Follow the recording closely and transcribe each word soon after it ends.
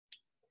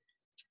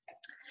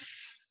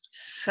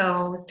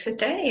So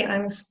today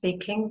I'm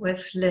speaking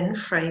with Lynn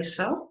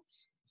Fraser.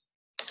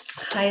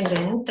 Hi,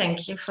 Lynn.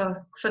 Thank you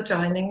for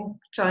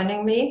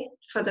joining me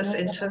for this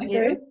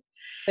interview.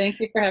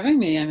 Thank you for having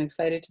me. I'm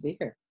excited to be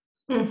here.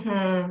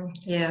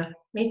 Yeah,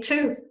 me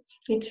too.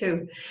 Me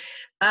too.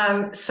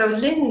 So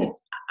Lynn,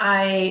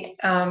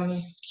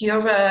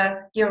 you're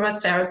a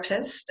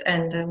therapist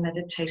and a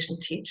meditation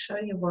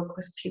teacher. You work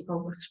with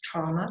people with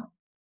trauma.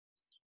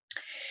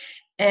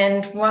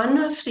 And one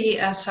of the,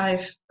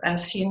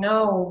 as you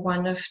know,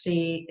 one of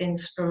the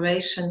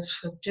inspirations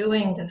for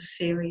doing this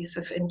series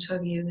of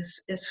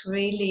interviews is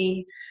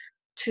really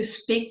to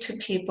speak to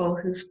people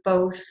who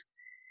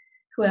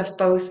have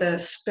both a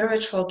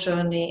spiritual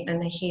journey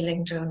and a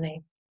healing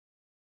journey,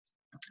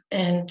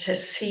 and to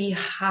see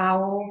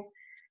how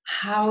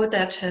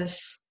that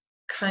has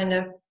kind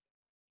of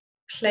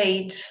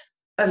played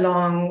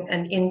along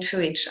and into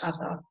each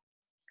other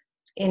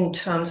in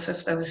terms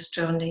of those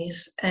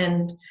journeys.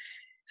 And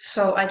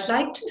so I'd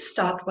like to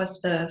start with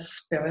the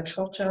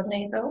spiritual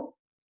journey, though.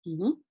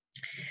 Mm-hmm.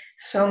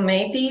 So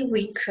maybe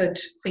we could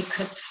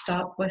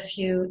start with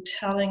you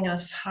telling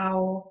us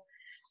how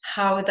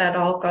that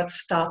all got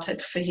started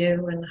for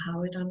you and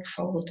how it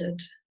unfolded,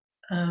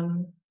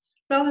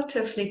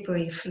 relatively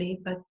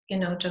briefly, but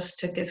just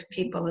to give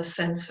people a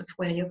sense of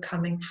where you're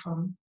coming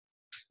from.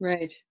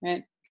 Right.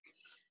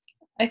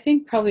 I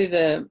think probably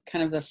the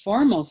kind of the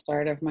formal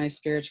start of my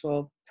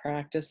spiritual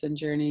practice and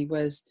journey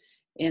was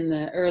in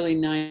the early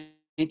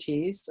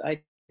 90s.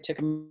 I took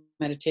a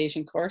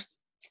meditation course,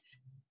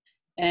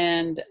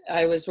 and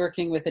I was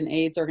working with an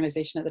AIDS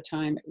organization at the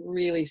time,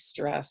 really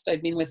stressed.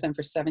 I'd been with them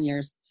for 7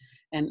 years,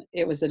 and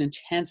it was an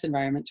intense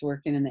environment to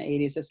work in the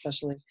 80s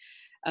especially.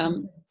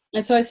 And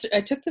so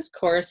I took this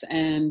course,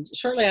 and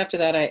shortly after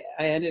that, I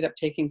ended up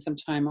taking some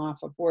time off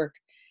of work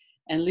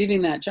and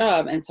leaving that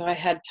job. And so I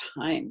had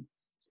time.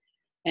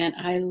 And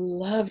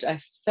I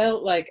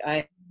felt like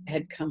I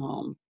had come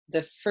home.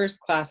 The first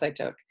class I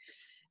took,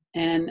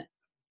 and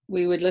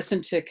we would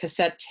listen to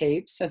cassette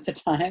tapes at the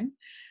time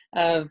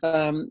of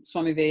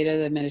Swami Veda,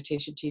 the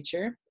meditation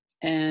teacher.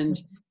 And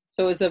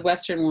so it was a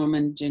Western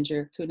woman,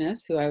 Ginger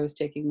Kunis, who I was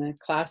taking the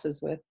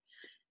classes with.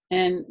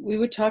 And we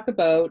would talk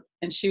about,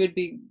 and she would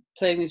be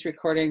playing these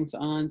recordings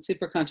on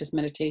superconscious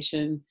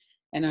meditation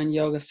and on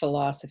yoga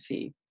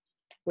philosophy,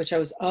 which I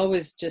was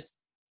always just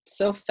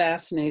so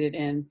fascinated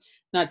in,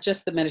 not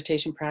just the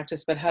meditation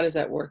practice, but how does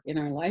that work in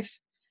our life?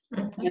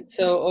 Mm-hmm. And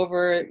so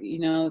over,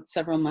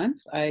 several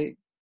months, I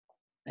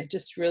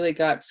just really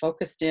got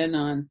focused in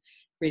on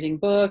reading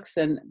books,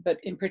 but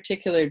in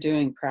particular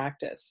doing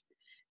practice.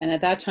 And at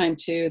that time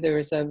too, there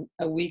was a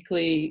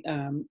weekly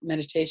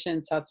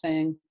meditation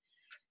satsang,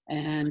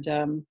 and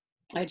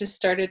I just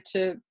started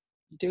to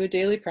do a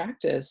daily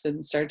practice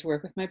and started to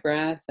work with my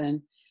breath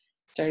and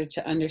started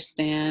to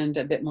understand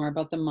a bit more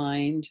about the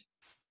mind.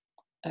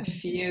 A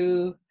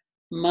few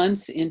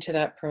months into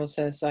that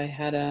process, I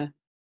had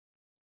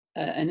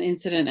an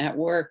incident at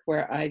work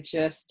where I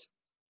just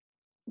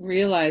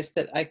realized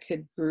that I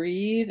could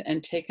breathe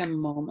and take a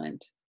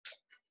moment.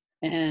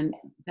 And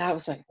that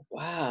was like,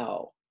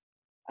 wow,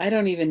 I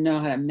don't even know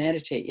how to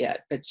meditate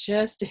yet, but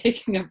just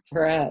taking a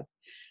breath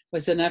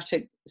was enough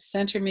to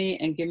center me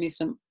and give me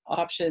some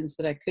options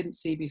that I couldn't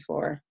see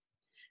before.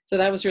 So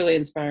that was really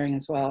inspiring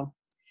as well.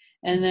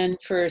 And then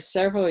for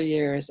several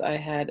years, I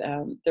had,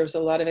 there was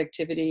a lot of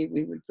activity.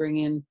 We would bring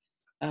in,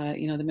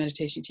 the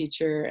meditation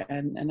teacher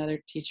and another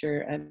teacher.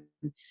 And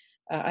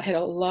I had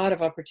a lot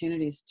of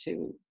opportunities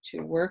to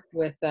work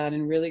with that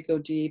and really go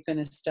deep and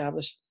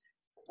establish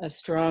a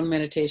strong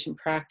meditation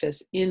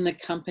practice in the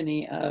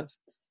company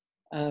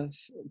of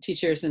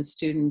teachers and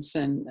students.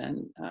 And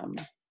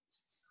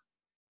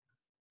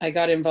I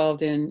got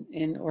involved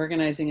in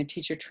organizing a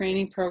teacher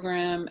training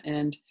program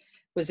and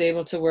was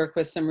able to work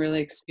with some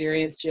really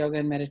experienced yoga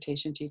and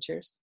meditation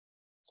teachers.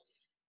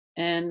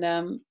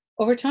 And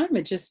over time,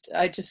 I just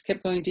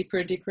kept going deeper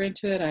and deeper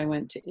into it. I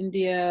went to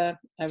India.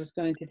 I was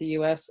going to the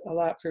US a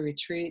lot for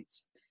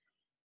retreats.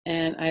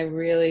 And I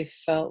really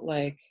felt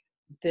like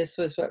this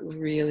was what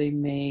really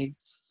made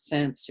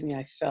sense to me.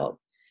 I felt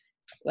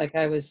like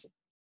I was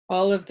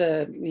all of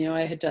the,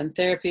 I had done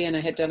therapy and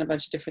I had done a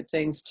bunch of different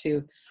things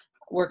to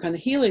work on the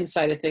healing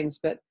side of things.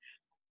 But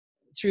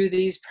through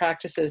these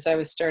practices, I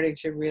was starting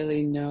to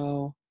really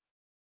know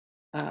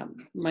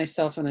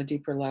myself on a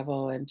deeper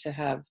level and to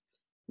have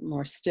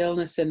more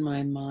stillness in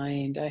my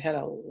mind. I had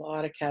a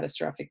lot of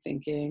catastrophic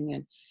thinking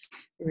and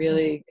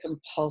really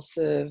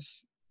compulsive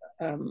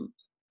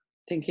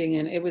thinking,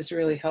 and it was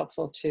really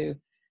helpful to,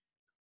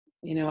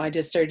 I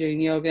just started doing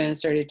yoga and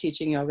started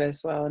teaching yoga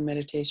as well and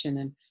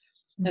meditation,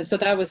 and so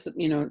that was,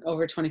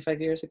 over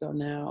 25 years ago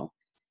now.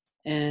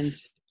 And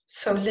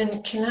so,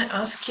 Lynn, can I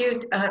ask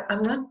you,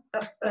 I'm not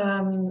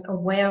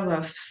aware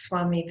of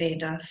Swami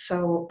Veda.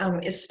 So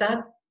is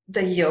that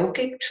the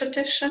yogic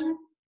tradition,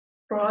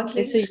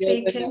 broadly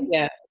speaking?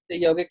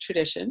 The yogic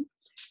tradition.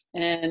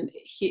 And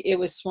it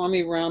was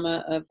Swami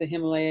Rama of the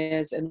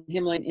Himalayas and the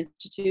Himalayan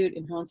Institute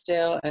in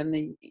Honesdale and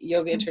the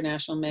Yoga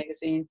International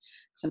magazine.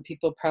 Some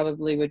people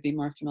probably would be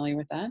more familiar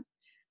with that.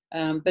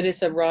 But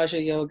it's a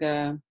Raja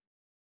Yoga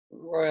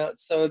royal,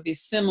 so it'd be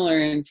similar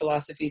in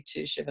philosophy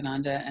to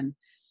Shivananda and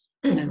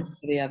Mhm.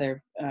 the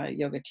other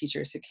yoga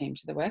teachers who came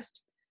to the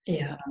West.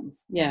 Yeah.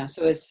 Yeah,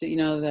 so it's, you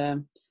know,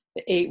 the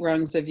 8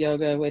 rungs of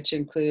yoga, which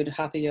include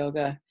hatha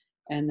yoga,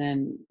 and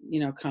then, you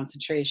know,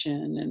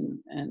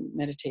 concentration and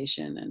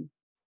meditation and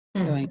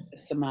going Mhm. to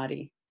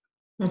samadhi.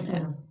 Yeah,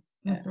 Mhm.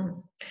 yeah.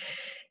 Mhm.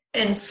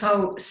 And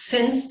so,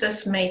 since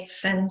this made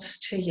sense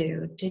to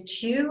you, did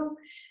you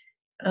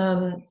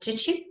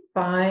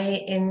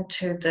buy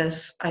into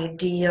this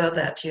idea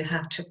that you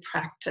have to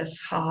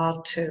practice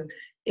hard to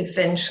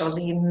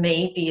eventually,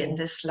 maybe in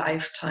this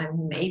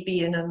lifetime,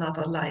 maybe in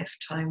another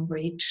lifetime,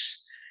 reach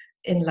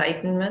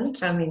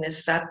enlightenment? I mean,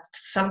 is that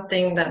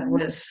something that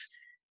was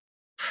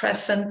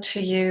present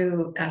to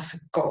you as a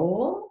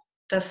goal?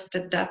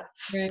 Did that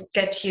Right.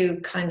 get you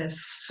kind of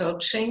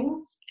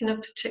searching in a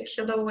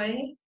particular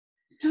way?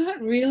 Not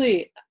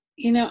really.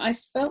 You know, I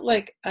felt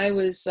like I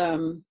was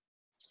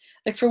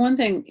like, for one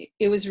thing,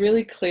 it was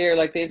really clear,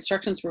 like the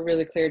instructions were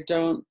really clear,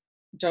 don't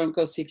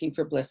go seeking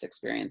for bliss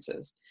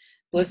experiences.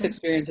 Bliss Mhm.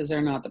 experiences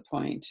are not the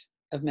point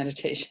of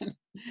meditation.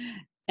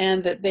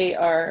 And that they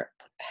are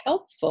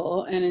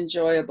helpful and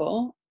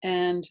enjoyable,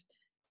 and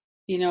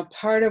you know,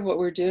 part of what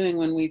we're doing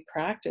when we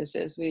practice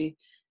is we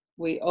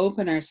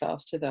open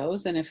ourselves to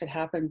those, and if it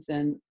happens,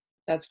 then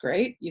that's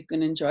great, you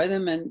can enjoy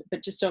them, and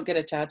but just don't get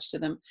attached to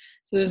them.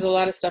 So there's a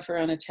lot of stuff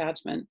around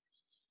attachment,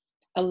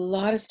 a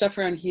lot of stuff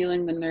around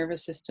healing the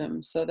nervous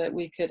system, so that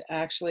we could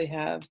actually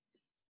have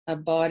a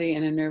body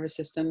and a nervous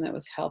system that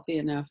was healthy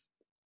enough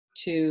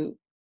to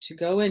to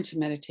go into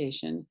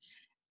meditation.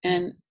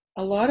 And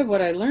a lot of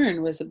what I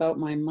learned was about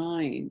my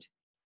mind,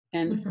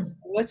 and Mhm.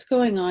 what's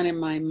going on in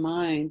my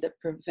mind that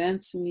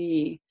prevents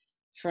me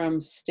from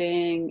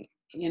staying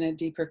in a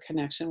deeper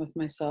connection with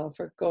myself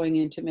or going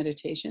into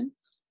meditation.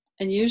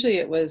 And usually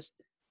it was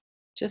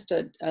just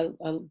a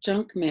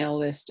junk mail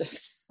list of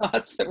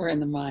thoughts that were in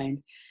the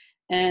mind.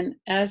 And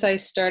as I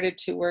started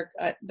to work,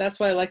 that's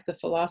why I like the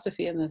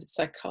philosophy and the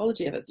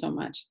psychology of it so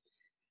much.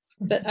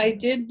 But I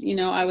did, you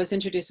know, I was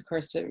introduced, of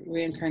course, to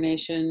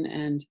reincarnation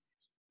and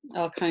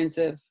all kinds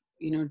of,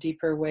 you know,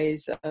 deeper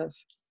ways of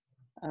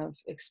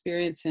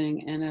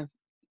experiencing and of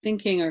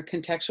thinking or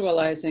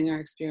contextualizing our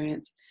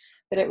experience.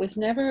 But it was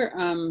never,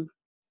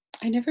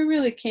 I never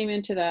really came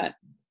into that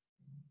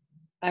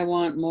I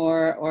want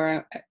more,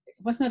 or it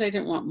wasn't that I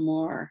didn't want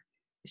more.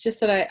 It's just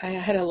that I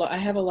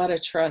have a lot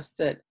of trust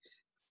that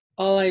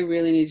all I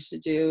really needed to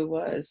do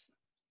was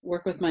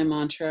work with my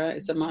mantra.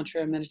 It's a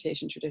mantra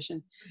meditation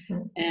tradition,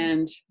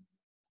 Mhm.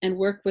 and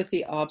work with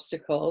the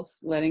obstacles,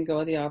 letting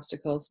go of the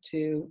obstacles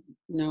to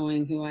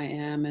knowing who I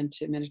am and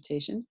to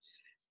meditation.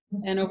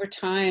 And over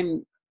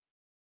time,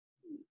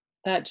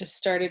 that just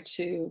started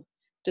to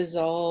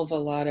dissolve a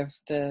lot of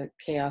the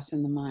chaos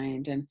in the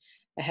mind, and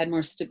I had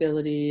more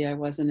stability. I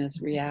wasn't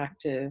as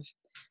reactive.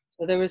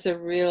 So there was a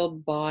real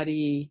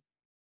body,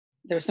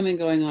 there was something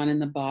going on in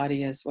the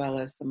body as well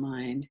as the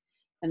mind.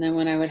 And then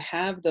when I would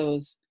have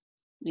those,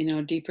 you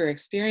know, deeper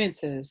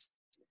experiences,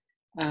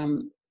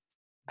 um,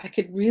 I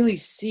could really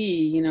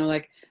see, you know,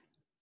 like,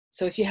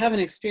 so if you have an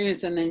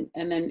experience and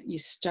then you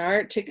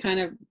start to kind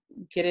of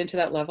get into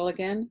that level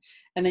again,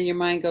 and then your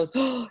mind goes,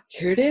 oh,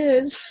 here it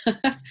is.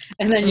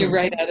 And then you're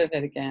right Mhm. out of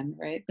it again,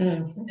 right?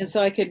 Mhm. And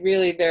so I could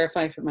really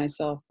verify for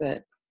myself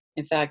that,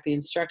 in fact, the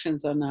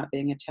instructions on not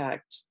being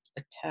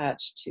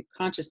attached to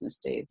consciousness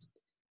states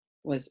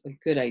was a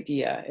good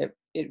idea.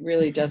 It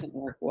really Mhm. doesn't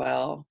work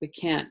well. We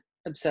can't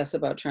obsess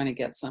about trying to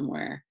get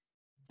somewhere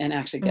and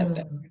actually get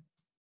there. Mhm.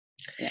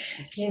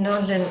 Yeah.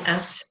 Lynn,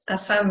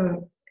 as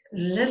I'm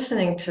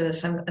listening to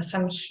this, as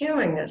I'm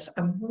hearing this,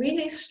 I'm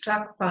really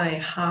struck by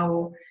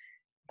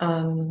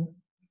um,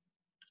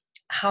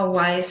 how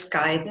wise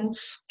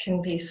guidance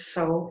can be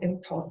so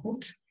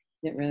important.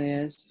 It really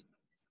is.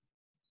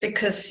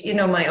 Because,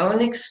 my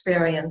own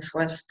experience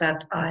was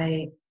that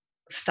I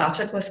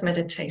started with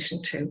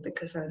meditation too,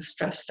 because I was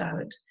stressed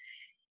out.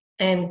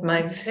 And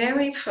my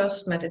very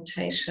first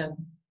meditation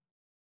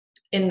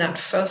in that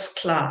first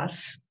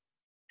class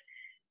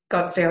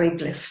got very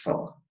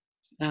blissful.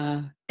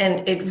 Uh,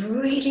 And it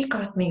really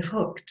got me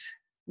hooked.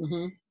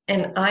 mm-hmm,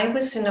 And I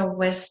was in a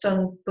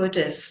Western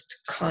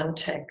Buddhist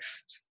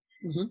context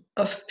mm-hmm,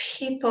 of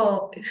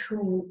people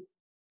who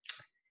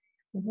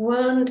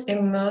weren't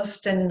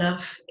immersed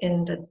enough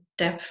in the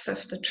depth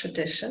of the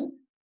tradition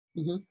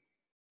mm-hmm.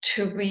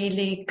 to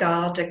really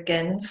guard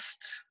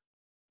against,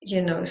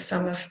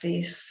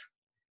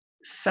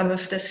 some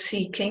of the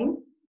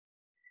seeking.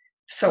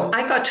 So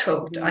I got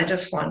hooked. I Mm-hmm.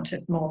 just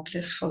wanted more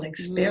blissful Mm,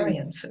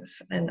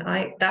 experiences, and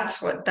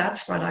that's what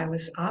I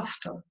was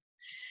after.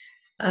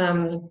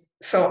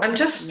 So I'm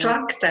just yeah,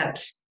 struck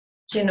that,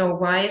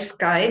 wise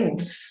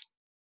guidance.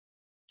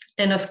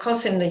 And of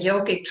course, in the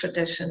yogic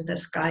tradition,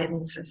 this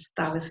guidance is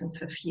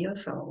thousands of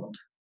years old.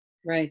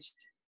 right.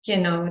 They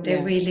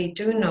Yeah. really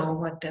do know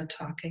what they're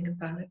talking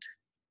about.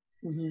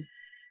 Mm-hmm.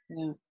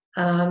 Yeah.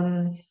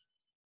 Um,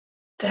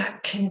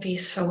 that can be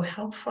so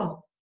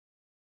helpful.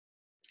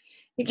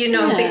 It You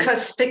know, can.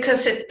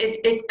 because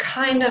it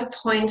kind of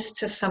points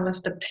to some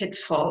of the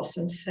pitfalls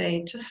and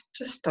say,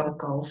 just don't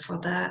go for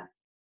that.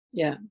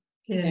 Yeah.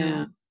 You Yeah.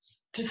 know,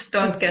 just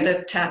I don't get think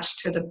attached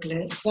to the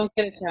bliss. don't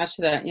get attached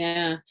to that.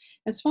 Yeah.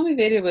 And Swami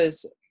Veda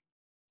was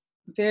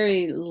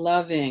very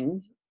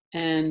loving,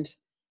 and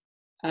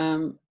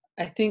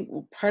I think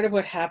part of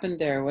what happened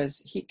there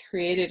was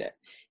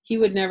he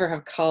would never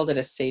have called it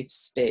a safe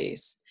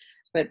space,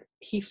 but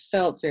he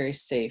felt very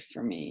safe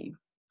for me.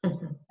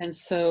 Mhm, And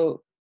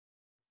so,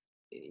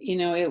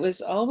 it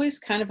was always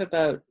kind of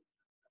about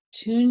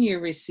tune your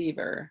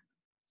receiver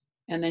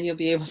and then you'll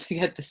be able to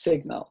get the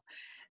signal.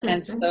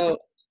 And mhm, so,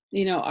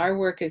 our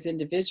work is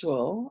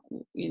individual,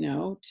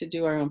 to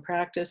do our own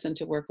practice and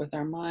to work with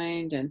our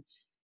mind and,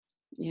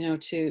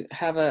 to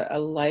have a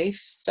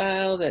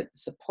lifestyle that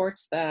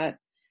supports that.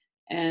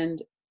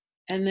 And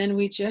then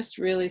we just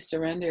really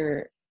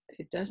surrender.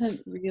 It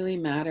doesn't really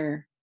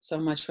matter so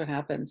much what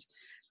happens.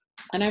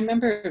 And I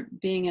remember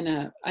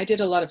I did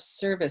a lot of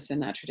service in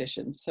that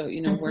tradition. So,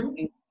 mhm,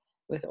 working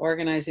with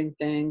organizing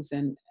things,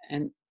 and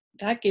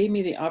that gave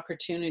me the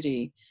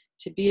opportunity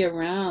to be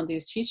around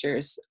these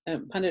teachers.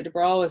 Pandit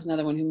Dabral was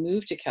another one who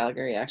moved to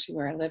Calgary, actually,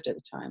 where I lived at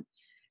the time.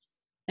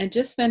 And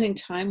just spending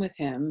time with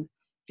him,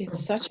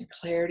 it's such a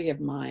clarity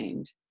of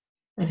mind.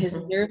 And his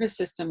mhm, nervous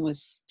system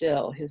was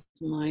still, his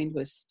mind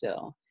was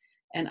still.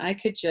 And I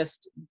could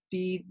just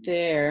be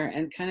there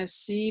and kind of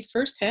see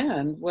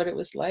firsthand what it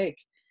was like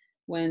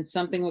when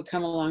something would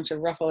come along to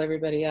ruffle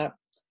everybody up.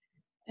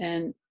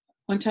 And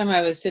one time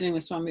I was sitting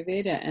with Swami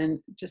Veda and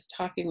just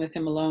talking with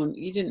him alone.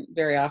 You didn't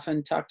very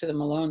often talk to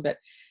them alone, but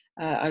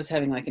I was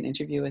having like an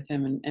interview with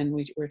him, and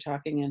we were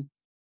talking, and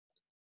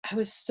I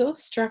was so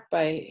struck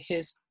by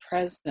his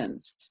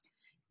presence,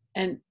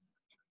 and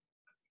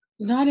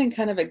not in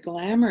kind of a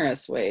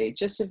glamorous way,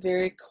 just a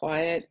very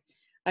quiet.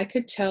 I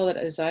could tell that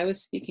as I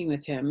was speaking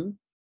with him,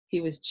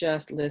 he was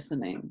just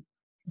listening,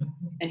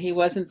 mhm, and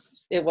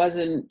it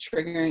wasn't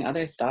triggering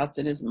other thoughts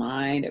in his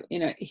mind.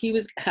 He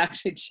was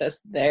actually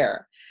just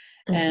there.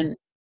 mhm,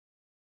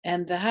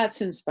 And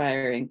that's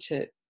inspiring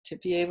to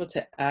be able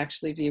to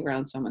actually be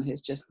around someone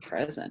who's just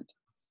present.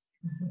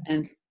 mhm,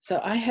 And so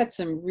I had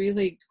some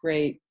really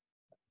great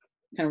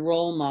kind of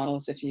role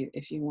models, if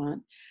you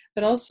want,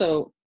 but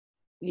also,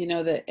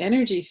 the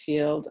energy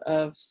field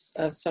of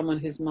someone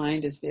whose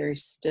mind is very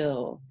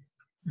still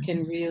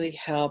can mhm, really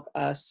help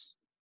us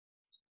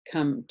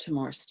come to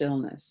more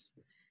stillness.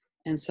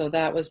 And so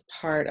that was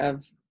part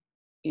of,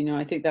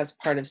 I think that's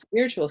part of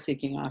spiritual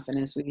seeking often,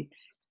 is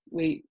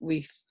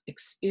we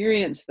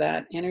experience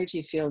that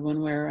energy field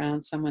when we're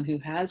around someone who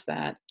has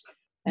that,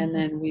 and mhm,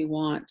 then we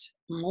want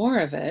more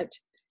of it.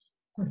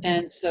 mhm,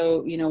 And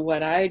so,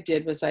 what I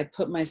did was I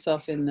put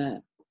myself in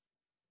the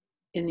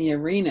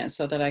arena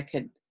so that I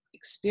could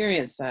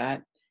experience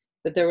that.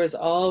 But there was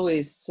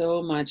always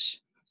so much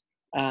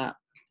uh,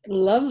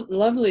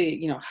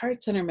 lovely,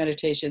 heart center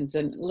meditations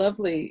and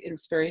lovely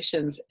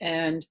inspirations.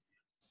 And,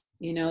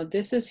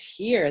 this is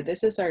here,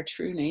 this is our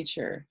true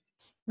nature.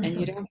 And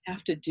you mhm, don't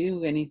have to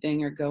do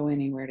anything or go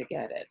anywhere to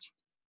get it.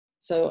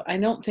 So I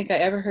don't think I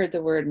ever heard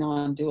the word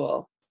non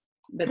dual,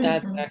 but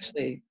that's mhm.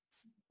 actually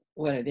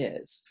what it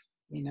is,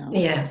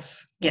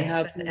 Yes, and yes,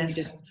 how in can we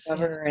essence, yeah.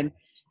 discover. And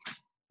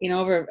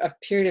over a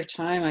period of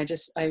time,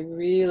 I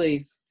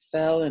really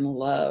fell in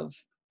love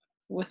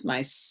with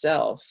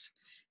myself,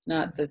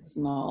 not the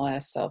small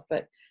ass self,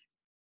 but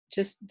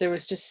just there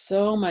was just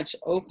so much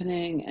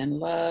opening and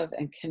love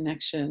and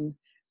connection.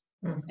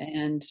 Mhm,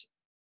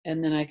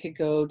 And then I could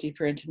go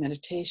deeper into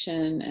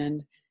meditation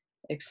and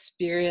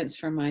experience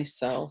for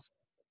myself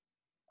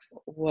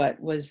what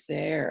was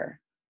there.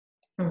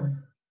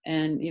 mhm,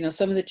 And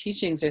some of the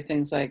teachings are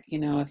things like,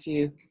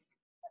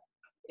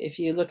 if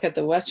you look at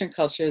the Western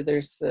culture,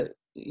 there's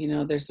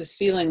this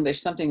feeling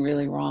there's something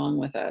really wrong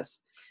with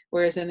us,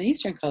 whereas in the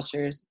Eastern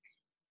cultures,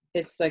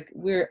 it's like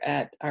we're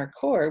at our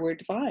core, we're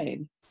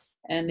divine.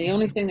 And the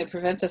only mhm. thing that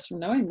prevents us from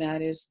knowing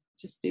that is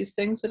just these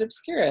things that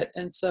obscure it.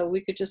 And so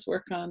we could just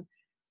work on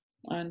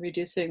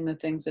reducing the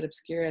things that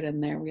obscure it,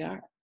 and there we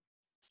are.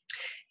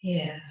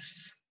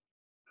 Yes,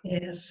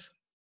 yes.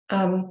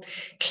 Um,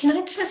 can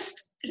I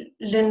just,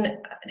 Lynn,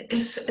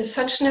 is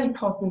such an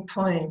important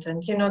point,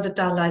 and the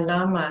Dalai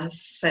Lama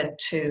has said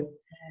to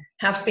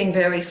have been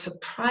very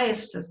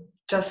surprised at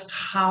just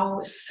how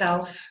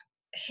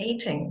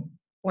self-hating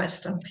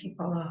Western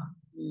people are,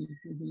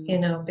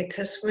 Mm-hmm.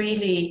 because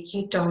really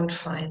you don't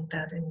find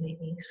that in the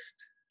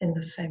East in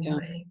the same Yeah,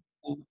 way.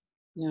 no,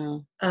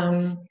 no.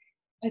 Um,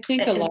 I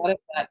think a and lot of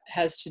that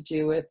has to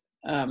do with,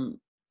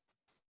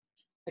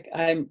 like,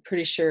 I'm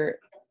pretty sure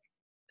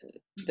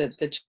that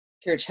the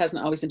church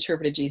hasn't always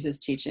interpreted Jesus'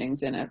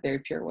 teachings in a very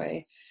pure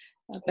way.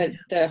 But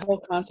the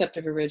whole concept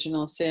of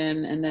original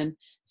sin, and then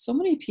so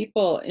many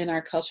people in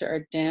our culture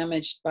are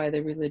damaged by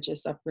the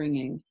religious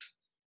upbringing.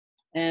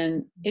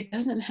 And it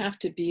doesn't have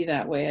to be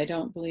that way. I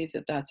don't believe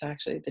that that's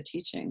actually the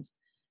teachings.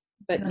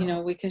 But,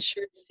 no, we can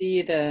sure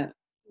see the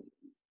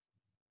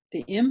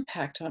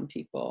impact on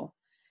people.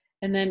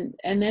 And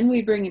then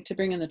we bring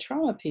in the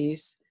trauma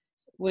piece.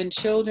 when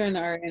children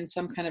are in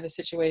some kind of a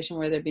situation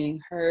where they're being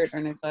hurt or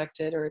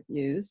neglected or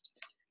abused,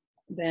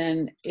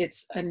 then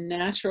it's a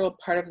natural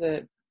part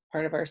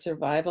of our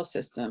survival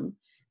system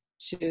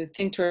to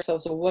think to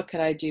ourselves, well, what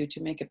could I do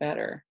to make it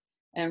better?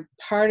 And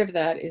part of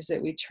that is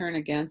that we turn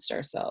against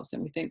ourselves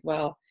and we think,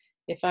 well,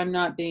 if I'm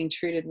not being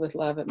treated with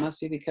love, it must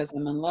be because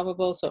I'm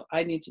unlovable. So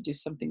I need to do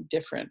something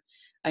different.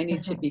 I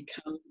need to Mhm.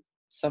 become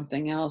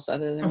something else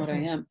other than what I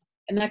Mhm. am.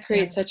 And that Yeah.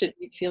 creates such a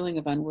deep feeling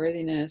of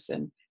unworthiness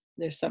and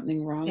there's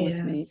something wrong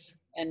with me. Yes.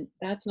 And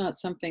that's not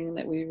something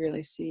that we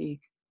really see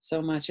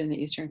so much in the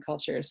Eastern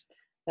cultures.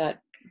 That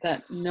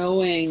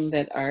knowing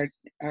that our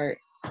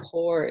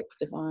core is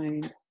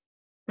divine is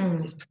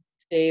Mm. pretty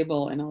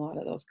stable in a lot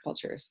of those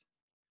cultures.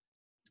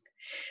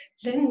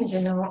 Lynn,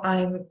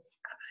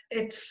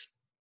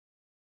 it's,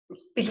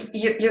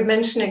 you're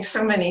mentioning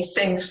so many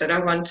things that I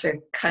want to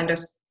kind of,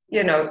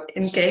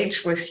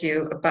 engage with you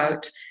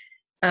about.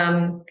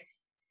 Um,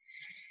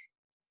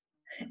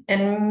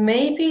 and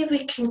maybe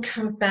we can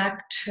come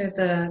back to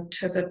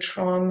the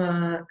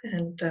trauma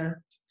and the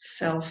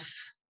self,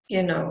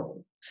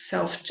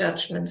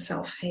 self-judgment,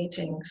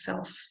 self-hating,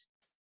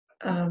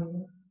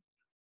 um,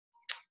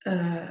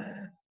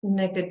 uh,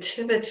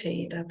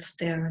 negativity that's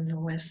there in the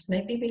West.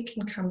 Maybe we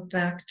can come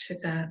back to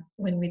that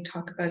when we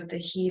talk about the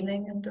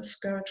healing and the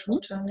spiritual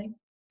Mhm. journey.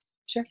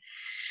 Sure.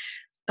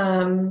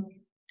 Um,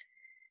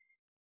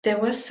 there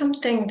was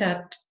something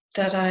that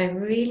I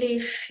really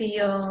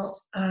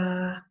feel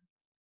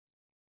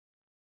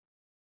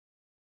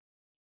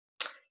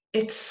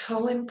it's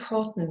so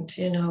important,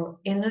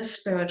 in a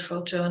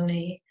spiritual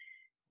journey,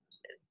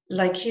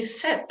 like you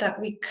said, that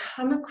we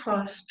come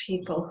across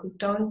people who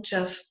don't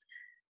just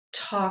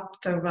talk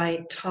the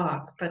right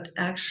talk, but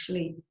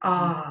actually Mhm.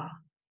 are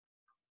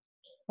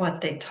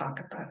what they talk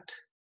about.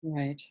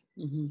 Right.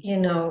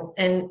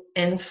 Mm-hmm.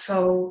 And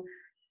so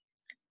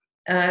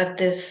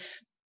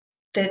this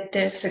that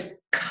there's a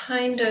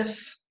kind of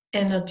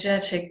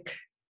energetic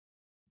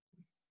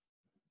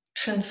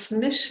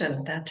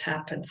transmission that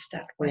happens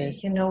that way.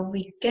 Yes.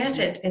 We get Mhm.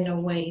 it in a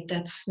way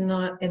that's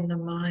not in the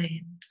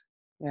mind.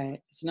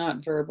 Right. It's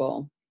not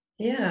verbal.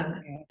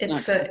 Yeah, Yeah.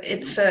 It's not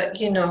it's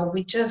conditional. a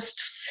we just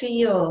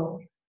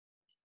feel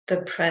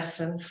the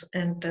presence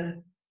and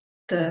Mhm.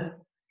 the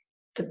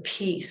the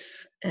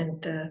peace and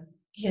the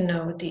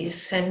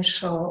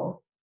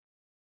essential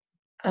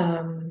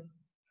um,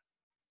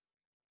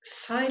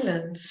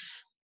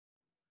 silence,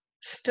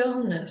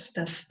 stillness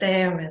that's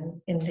there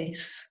in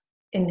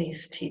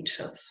these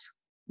teachers.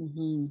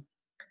 Mm-hmm.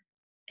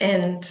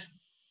 And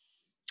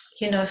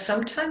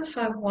sometimes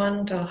I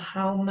wonder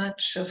how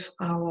much of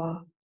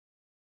our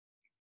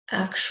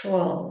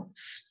actual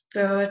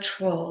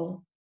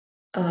spiritual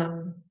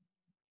um,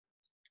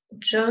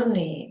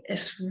 journey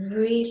is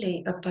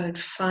really about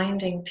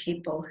finding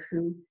people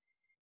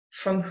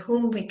from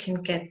whom we can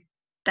get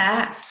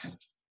that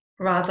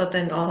rather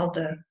than all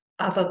the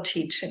other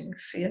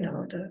teachings,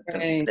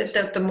 Right.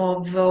 the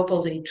more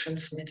verbally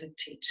transmitted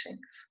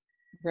teachings.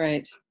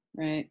 Right.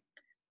 Right.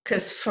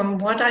 Because from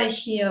what I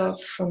hear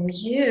from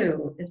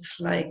you, it's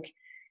like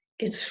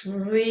it's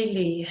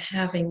really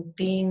having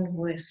been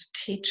with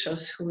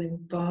teachers who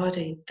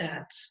embodied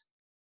that,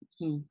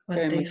 Mm. what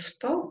Very they much.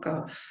 spoke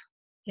of,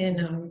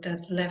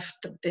 that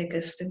left the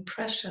biggest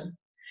impression.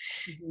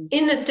 Mm-hmm.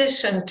 In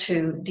addition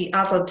to the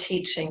other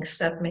teachings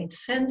that made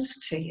sense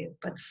to you,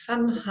 but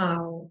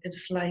somehow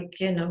it's like,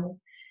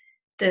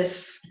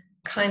 this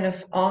kind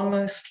of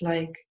almost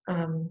like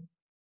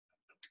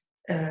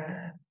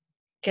uh,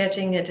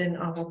 getting it in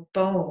our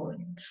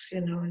bones,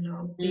 in our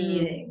Mm.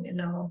 being, in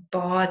our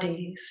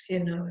bodies,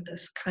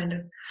 this kind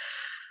of,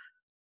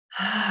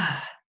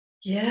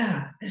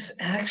 yeah, it's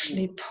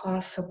actually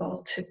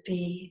possible to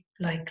be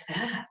like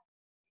that.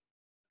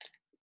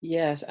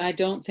 Yes. I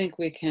don't think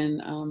we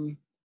can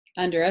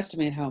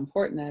underestimate how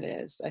important that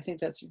is. I think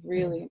that's Mm.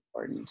 really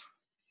important.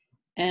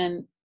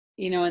 And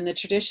in the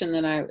tradition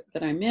that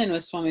I'm in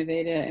with Swami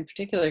Veda in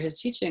particular,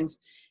 his teachings,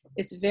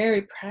 it's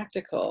very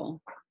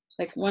practical.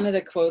 Like one of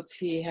the quotes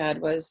he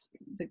had was,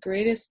 "The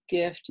greatest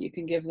gift you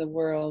can give the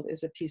world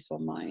is a peaceful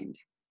mind."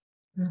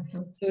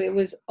 Mhm. So it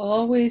was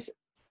always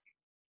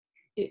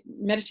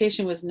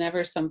meditation was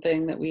never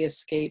something that we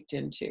escaped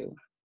into.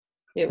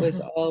 It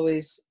was Mhm.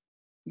 always,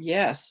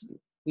 yes,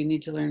 we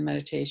need to learn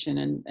meditation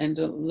and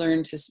to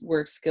learn to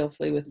work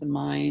skillfully with the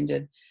mind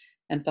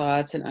and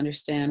thoughts and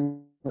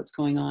understand what's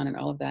going on and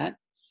all of that.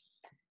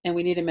 And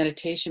we need a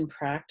meditation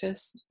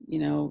practice,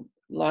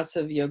 lots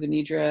of yoga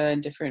nidra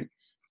and different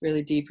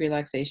really deep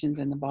relaxations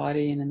in the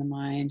body and in the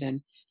mind.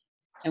 And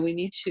we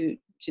need to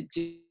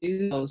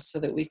do those so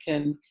that we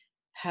can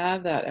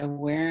have that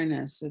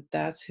awareness that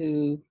that's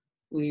who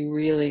we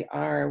really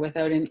are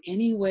without in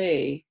any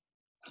way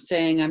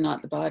saying I'm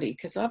not the body,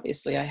 because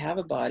obviously I have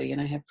a body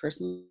and I have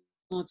personal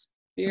Mhm.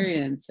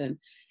 experience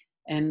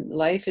and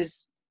life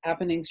is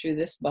happening through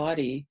this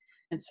body.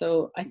 And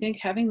so I think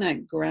having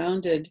that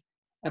grounded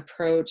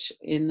approach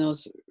in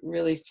those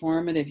really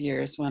formative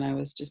years when I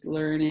was just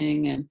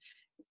learning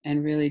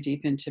and really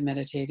deep into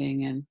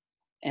meditating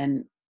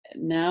and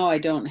now I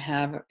don't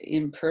have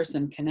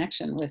in-person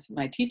connection with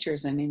my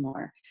teachers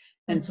anymore.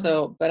 And Mhm.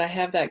 so, but I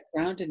have that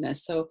groundedness.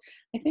 So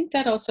I think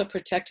that also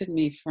protected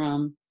me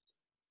from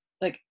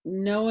like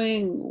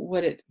knowing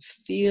what it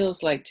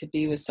feels like to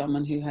be with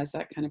someone who has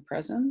that kind of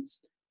presence.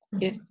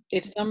 Mhm.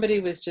 If somebody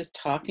was just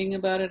talking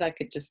about it, I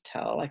could just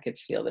tell, I could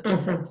feel the Mhm.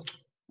 difference.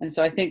 And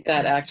so I think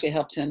that Yeah. actually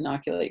helped to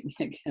inoculate me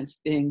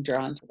against being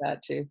drawn to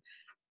that too,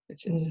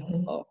 which is Mhm.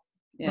 helpful.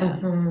 Yeah.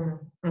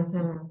 Mhm.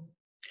 Mhm.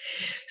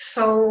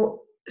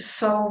 So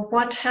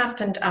what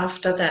happened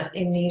after that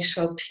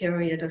initial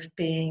period of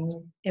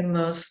being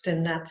immersed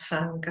in that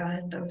sangha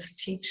and those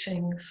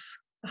teachings?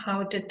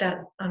 How did that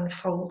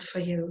unfold for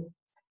you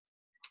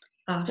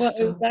Well,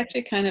 it was after?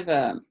 actually kind of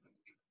a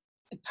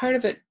part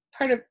of it,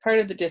 part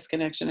of the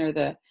disconnection or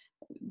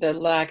the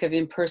lack of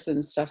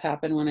in-person stuff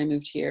happened when I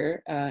moved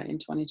here in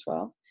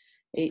 2012,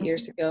 8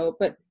 years Mhm. ago.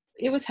 But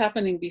it was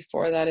happening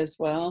before that as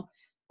well.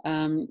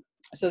 Um,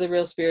 so the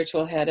real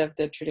spiritual head of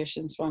the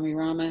tradition, Swami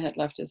Rama, had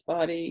left his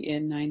body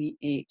in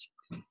 '98,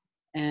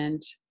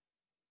 and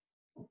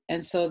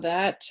so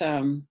that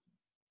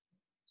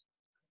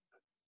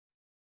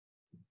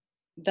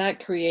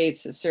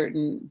creates a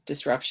certain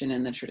disruption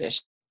in the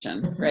tradition,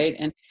 Mhm. right?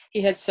 And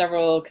he had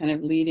several kind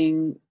of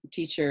leading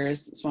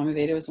teachers. Swami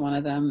Veda was one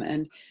of them,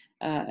 and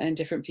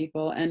different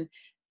people, and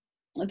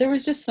there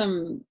was just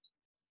some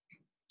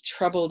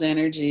troubled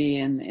energy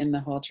in the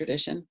whole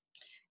tradition.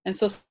 And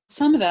so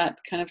some of that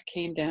kind of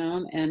came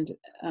down, and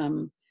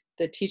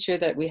the teacher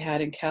that we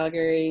had in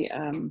Calgary,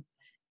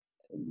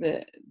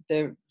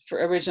 the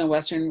original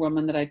Western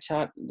woman that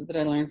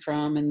I learned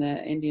from, and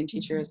the Indian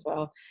teacher Mhm. as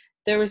well,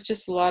 there was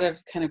just a lot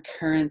of kind of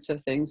currents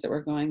of things that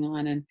were going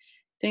on, and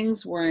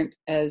things weren't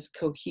as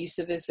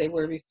cohesive as they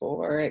were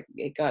before.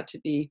 It got to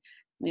be,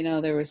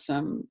 there was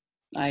some.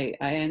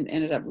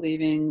 Ended up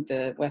leaving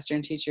the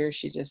Western teacher.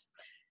 She just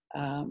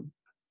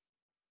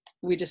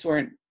we just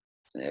weren't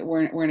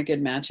a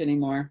good match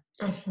anymore.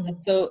 And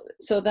Mhm.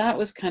 so that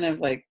was kind of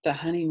like the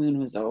honeymoon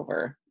was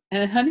over.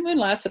 And the honeymoon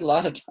lasted a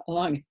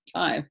long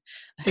time,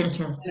 like Mhm.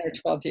 10 or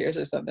 12 years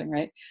or something,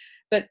 right?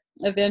 But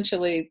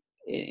eventually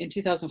in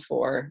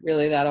 2004,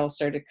 really that all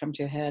started to come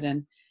to a head.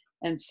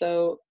 And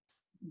so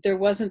there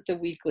wasn't the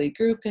weekly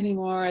group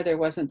anymore. There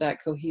wasn't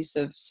that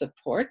cohesive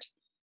support.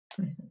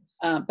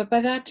 Mhm. But by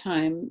that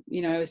time,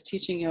 I was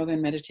teaching yoga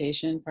and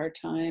meditation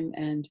part-time,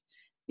 and,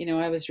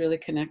 I was really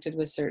connected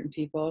with certain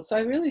people. So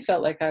I really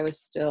felt like I was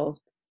still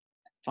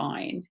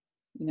fine,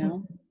 you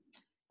know? Mhm.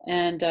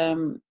 And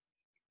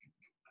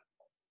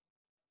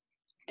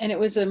and it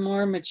was a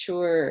more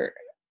mature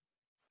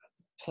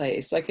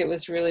place. Like it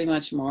was really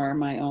much more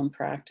my own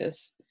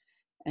practice.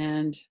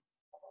 And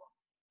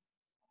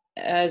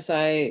as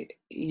I,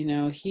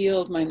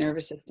 healed my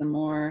nervous system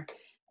more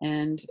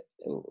and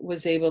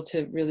was able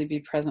to really be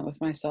present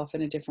with myself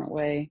in a different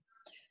way,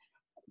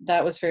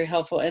 that was very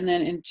helpful. And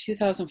then in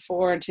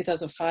 2004 and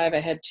 2005, I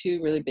had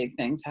two really big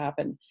things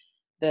happen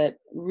that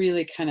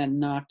really kind of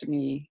knocked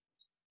me.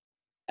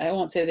 I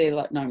won't say they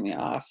knocked me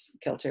off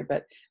kilter,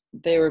 but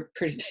they were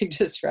pretty big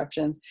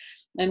disruptions.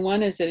 And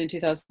one is that in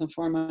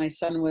 2004, my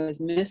son was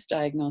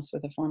misdiagnosed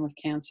with a form of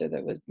cancer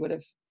that would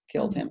have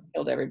killed him,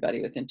 killed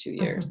everybody within 2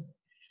 years. Mhm.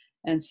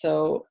 And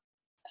so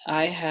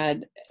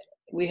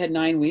we had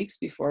 9 weeks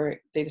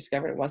before they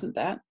discovered it wasn't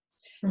that.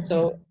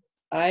 So Mhm.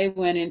 I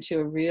went into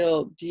a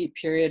real deep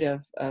period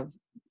of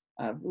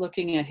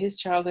looking at his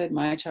childhood,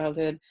 my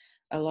childhood,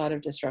 a lot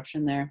of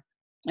disruption there.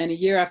 And a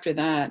year after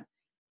that,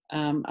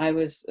 I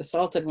was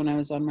assaulted when I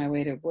was on my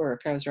way to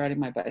work. I was riding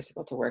my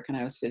bicycle to work, and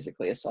I was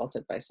physically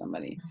assaulted by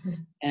somebody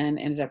Mhm. and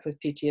ended up with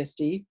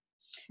PTSD.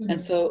 And Mhm.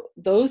 so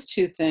those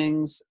two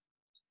things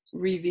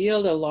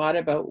revealed a lot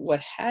about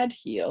what had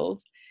healed.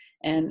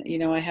 And,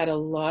 I had a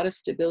lot of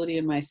stability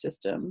in my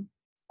system.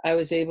 I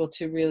was able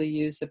to really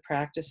use the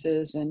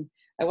practices, and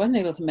I wasn't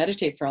able to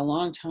meditate for a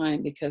long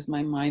time because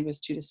my mind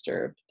was too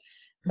disturbed.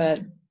 But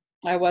Mhm.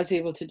 I was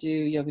able to do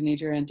yoga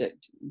nidra and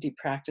deep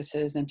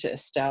practices and to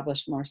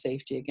establish more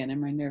safety again in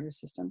my nervous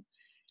system.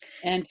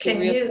 And to Can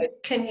realize,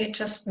 you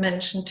just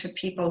mention to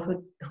people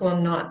who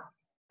are not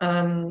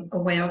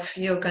aware of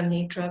yoga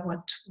nidra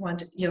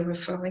what you're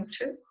referring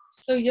to?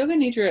 so yoga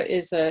nidra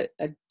is a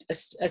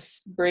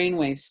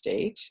brainwave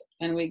state,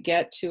 and we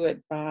get to it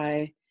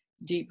by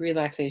deep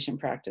relaxation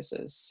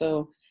practices.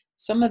 So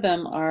some of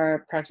them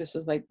are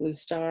practices like Blue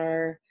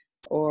Star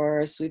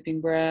or sweeping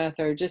breath,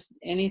 or just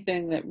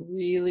anything that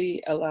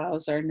really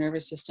allows our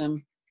nervous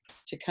system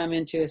to come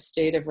into a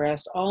state of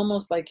rest,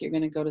 almost like you're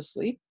going to go to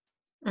sleep.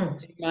 Mm.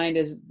 So your mind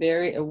is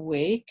very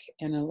awake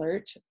and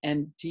alert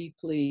and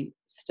deeply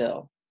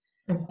still.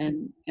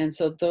 Mhm. And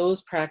so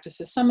those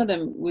practices, some of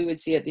them we would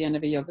see at the end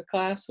of a yoga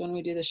class when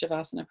we do the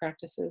shavasana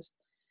practices.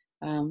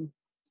 Um,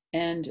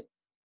 and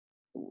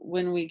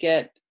when we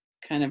get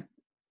kind of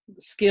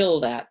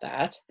skilled at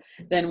that,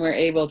 then we're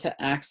able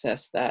to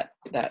access that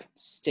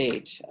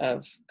state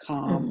of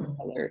calm, Mhm.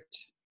 alert.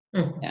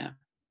 Mhm. Yeah.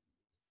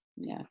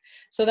 Yeah.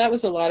 So that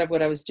was a lot of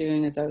what I was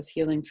doing as I was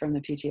healing from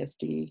the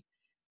PTSD,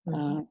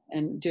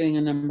 and doing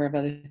a number of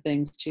other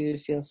things too to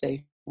feel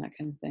safe, that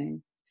kind of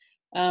thing.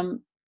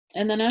 Um,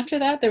 And then after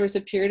that, there was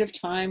a period of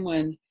time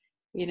when,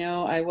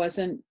 I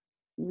wasn't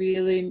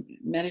really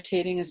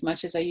meditating as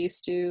much as I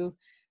used to.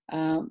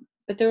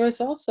 But there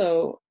was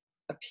also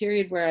a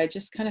period where I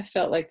just kind of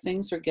felt like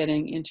things were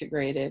getting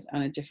integrated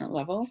on a different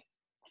level.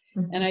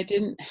 And I Mhm.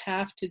 didn't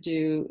have to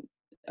do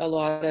a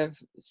lot of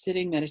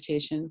sitting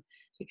meditation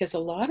because a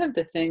lot of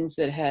the things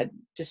that had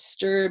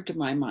disturbed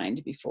my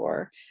mind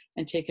before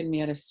and taken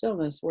me out of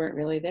stillness weren't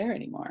really there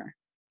anymore.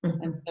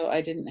 And Mhm. so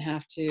I didn't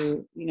have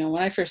to,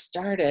 when I first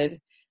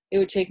started, it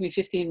would take me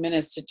 15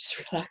 minutes to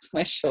just relax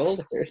my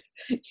shoulders,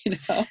 you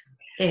know.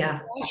 Yeah.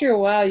 After a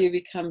while,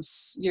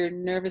 your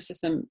nervous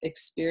system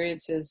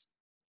experiences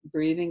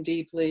breathing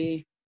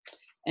deeply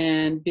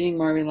and being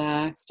more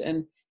relaxed.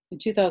 And in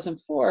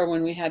 2004,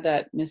 when we had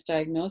that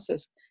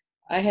misdiagnosis,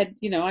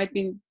 I'd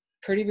been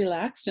pretty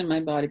relaxed in my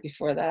body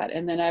before that.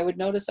 And then I would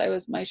notice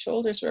my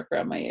shoulders were up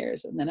around my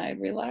ears, and then I'd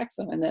relax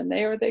them, and then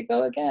there they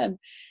go again.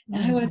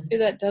 And I went Mhm. through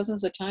that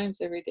dozens of times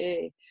every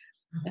day.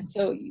 And Mhm.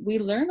 so we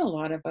learn a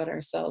lot about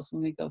ourselves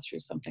when we go through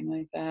something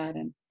like that.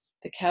 And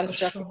the For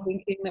catastrophic sure.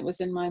 thinking that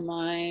was in my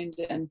mind,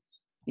 and,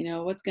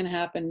 what's going to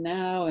happen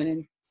now, and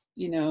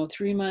in,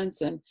 3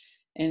 months,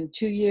 and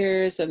 2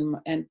 years,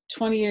 and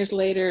 20 years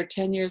later,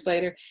 10 years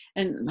later.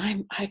 And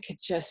I could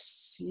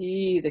just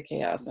see the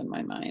chaos in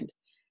my mind.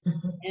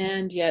 Mhm.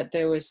 And yet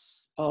there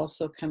was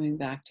also coming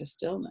back to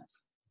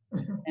stillness.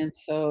 Mhm. And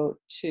so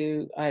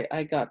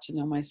I got to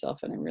know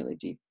myself in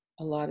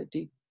a lot of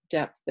deep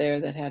depth there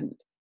that hadn't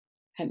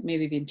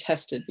maybe been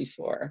tested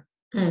before.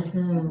 I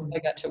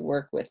Mhm. got to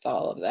work with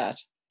all of that.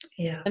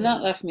 Yeah. And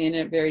that left me in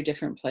a very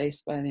different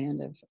place by the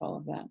end of all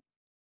of that.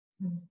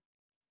 Mm.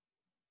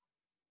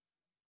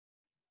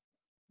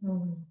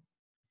 Mm.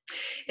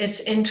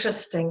 It's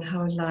interesting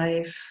how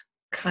life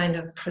kind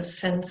of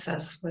presents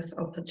us with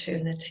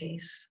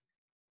opportunities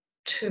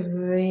to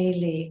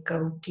really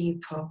go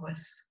deeper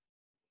with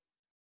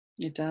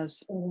It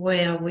does.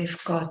 where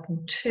we've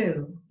gotten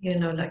to.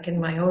 Like in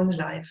my own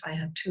life, I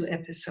had 2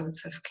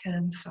 episodes of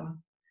cancer,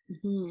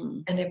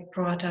 Hmm. and it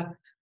brought up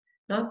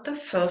not the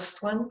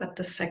first one, but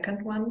the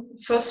second one.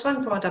 First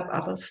one brought up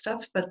other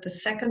stuff, but the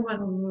second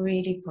one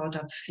really brought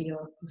up fear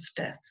of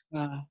death.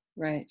 Ah,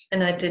 right.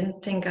 And I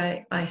didn't think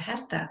I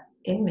had that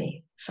in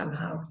me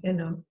somehow.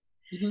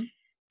 Hmm.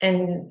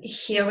 And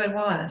here it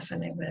was,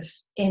 and it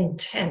was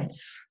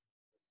intense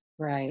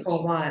Right. for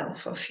a while,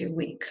 for a few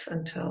weeks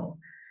until,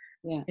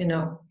 Yeah. you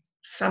know,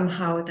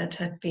 somehow that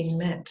had been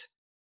met.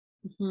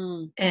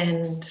 Hmm.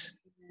 And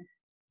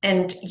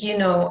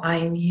I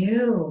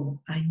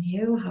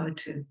knew how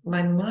to,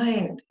 my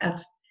mind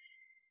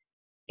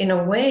in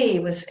a way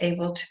was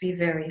able to be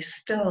very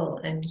still,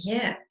 and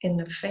yet in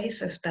the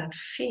face of that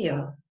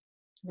fear,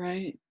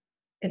 Right.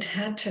 it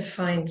had to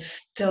find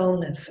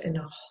stillness in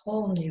a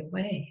whole new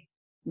way.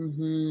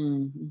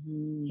 Hmm.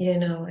 Hmm.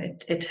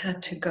 It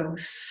had to go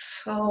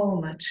so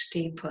much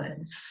deeper,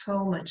 and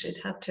it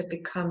had to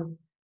become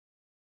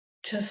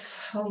just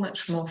so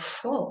much more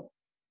full.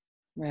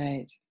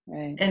 Right.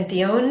 Right. And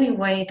the only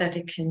way that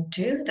it can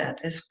do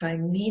that is by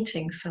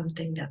meeting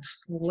something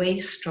that's way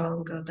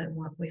stronger than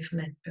what we've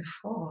met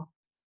before,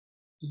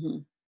 Hmm. Yeah.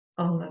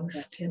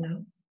 almost.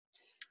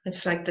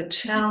 It's like the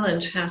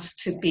challenge has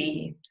to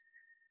be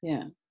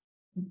Yeah.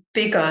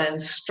 bigger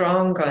and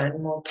stronger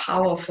and more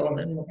powerful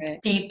and Right.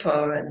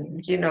 deeper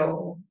and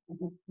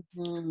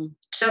Hmm.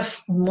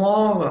 just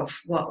more of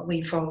what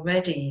we've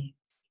already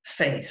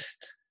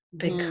faced, Hmm.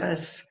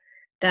 because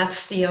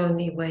that's the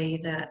only way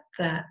that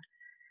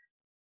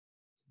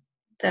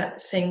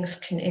things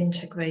can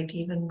integrate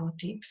even more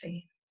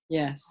deeply,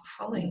 Yes.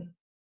 more fully.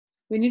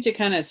 We need to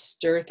kind of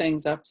stir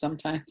things up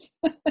sometimes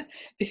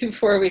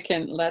before we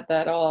can let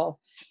that all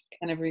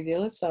kind of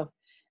reveal itself.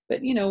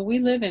 But we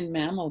live in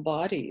mammal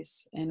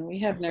bodies, and we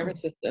have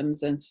nervous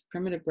systems and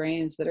primitive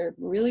brains that are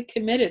really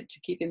committed to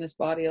keeping this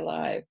body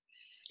alive.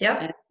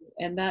 And Yep.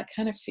 and that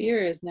kind of fear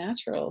is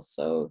natural.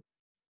 So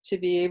to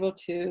be able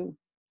to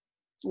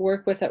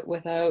work with it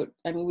without,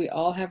 I mean, we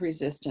all have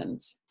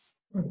resistance.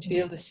 To be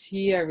able Mhm. to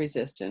see our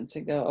resistance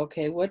and go,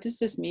 okay, what does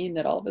this mean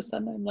that all of a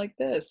sudden I'm like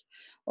this,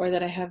 or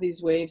that I have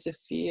these waves of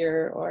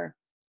fear, or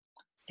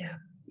Yeah.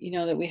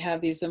 that we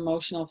have these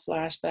emotional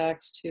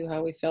flashbacks to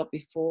how we felt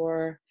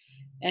before.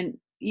 And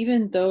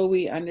even though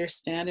we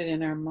understand it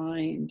in our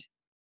mind,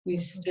 we Mhm.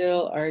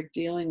 still are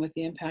dealing with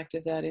the impact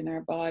of that in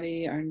our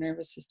body, our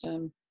nervous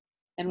system.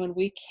 And when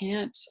we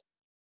can't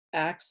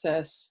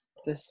access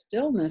the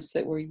stillness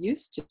that we're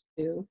used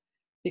to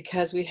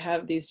because we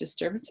have these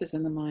disturbances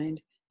in the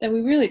mind, then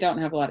we really don't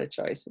have a lot of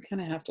choice. We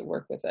kind of have to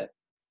work with it.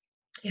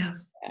 Yeah.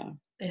 Yeah.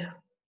 Yeah.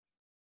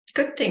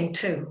 Good thing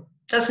too.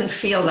 Doesn't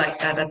feel like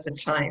that at the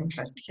time,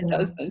 but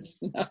Doesn't.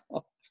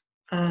 No.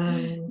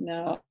 um,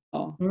 No.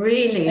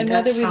 really, And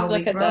whether that's we how we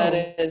look at that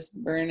grow. as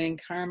burning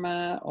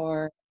karma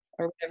or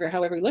whatever,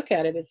 however we look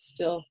at it, it's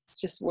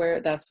just where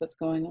that's what's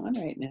going on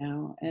right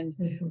now. And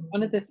Mhm.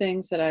 one of the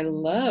things that I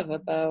love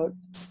about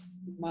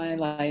my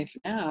life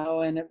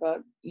now and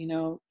about,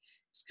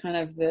 it's kind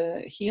of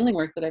the healing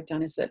work that I've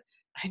done is that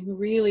I'm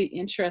really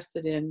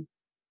interested in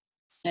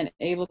and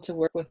able to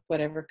work with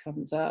whatever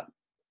comes up.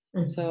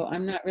 So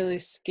I'm not really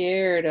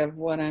scared of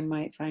what I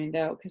might find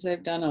out because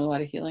I've done a lot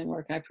of healing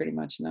work. I pretty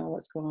much know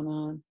what's going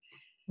on.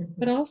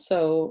 But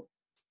also,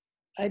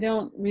 I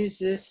don't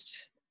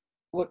resist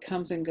what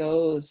comes and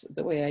goes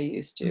the way I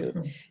used to.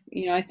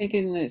 I think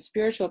in the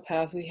spiritual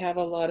path, we have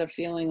a lot of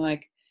feeling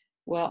like,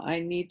 well, I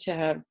need to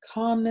have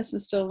calmness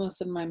and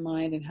stillness in my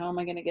mind. And how am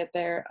I going to get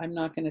there? I'm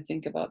not going to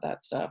think about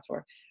that stuff.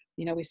 Or,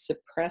 we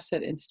suppress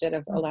it instead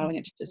of allowing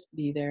it to just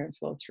be there and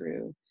flow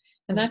through.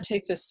 And that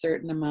takes a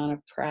certain amount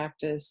of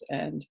practice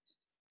and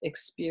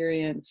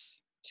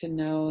experience to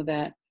know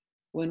that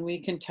when we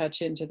can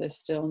touch into the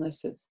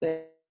stillness that's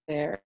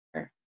there,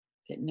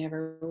 it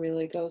never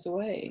really goes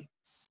away.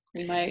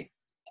 We might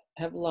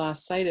have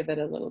lost sight of it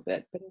a little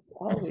bit, but it's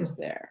always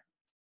there.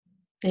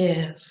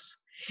 Yes.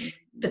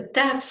 But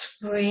that's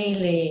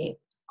really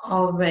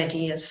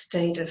already a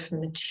state of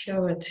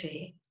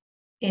maturity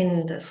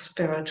in the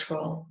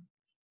spiritual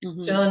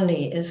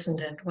journey,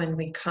 isn't it? When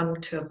we come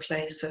to a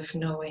place of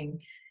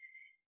knowing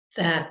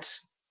that,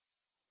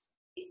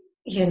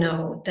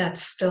 that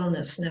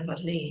stillness never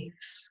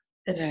leaves.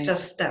 It's Right.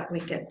 just that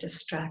we get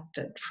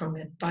distracted from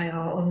it by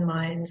our own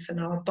minds and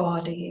our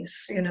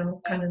bodies, kind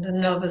of the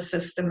nervous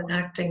system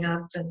acting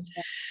up.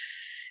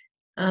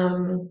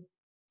 And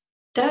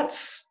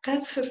that's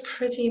a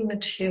pretty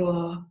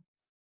mature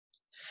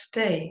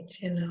state,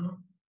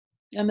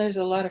 And there's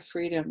a lot of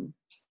freedom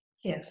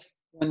Yes.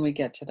 when we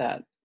get to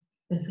that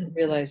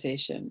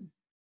realization.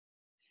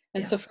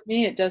 And so for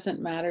me, it doesn't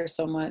matter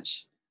so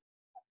much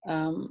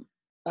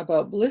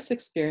about bliss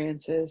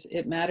experiences.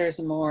 It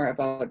matters more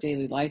about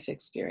daily life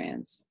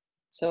experience.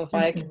 So if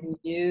I can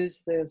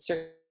use the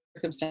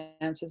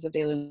circumstances of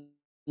daily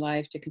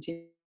life to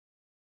continue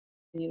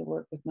to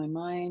work with my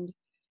mind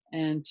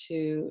and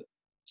to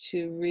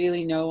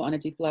really know on a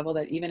deep level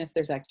that even if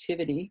there's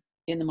activity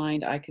in the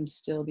mind, I can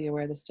still be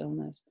aware of the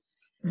stillness,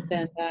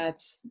 then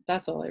that's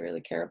all I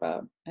really care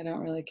about. I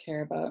don't really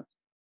care about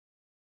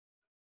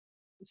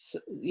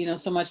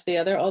so much the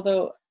other,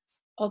 although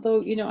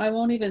I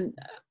won't even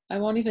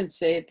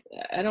say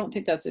I don't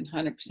think that's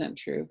 100%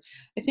 true.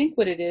 I think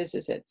what it is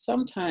that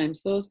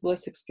sometimes those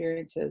bliss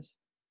experiences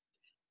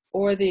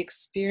or the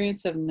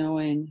experience of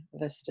knowing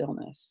the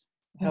stillness,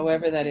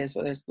 however that is,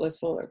 whether it's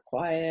blissful or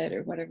quiet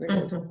or whatever it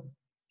is,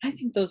 I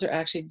think those are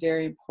actually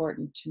very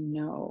important to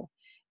know.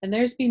 And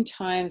there's been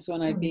times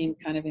when I've been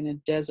kind of in a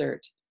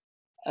desert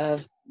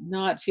of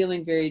not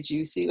feeling very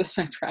juicy with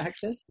my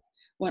practice,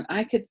 when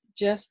I could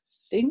just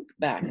think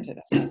back to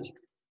that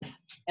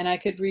and I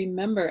could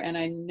remember, and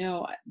I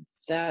know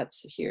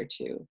that's here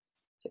too.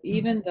 So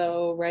even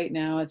though right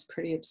now it's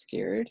pretty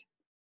obscured,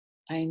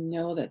 I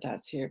know that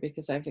that's here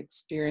because I've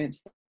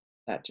experienced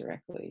that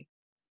directly.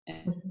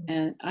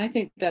 And I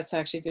think that's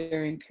actually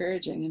very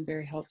encouraging and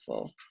very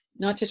helpful.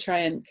 Not to try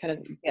and kind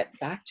of get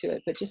back to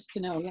it, but just to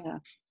know, yeah,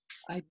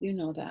 I do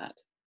know that.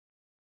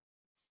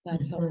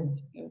 That's helpful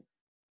too.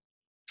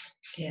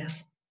 Yeah,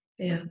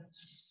 yeah.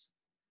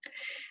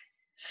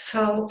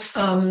 So,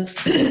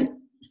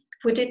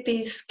 would it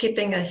be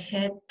skipping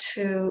ahead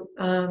to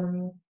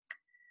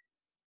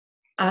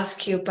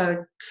ask you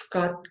about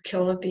Scott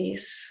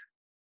Kilby's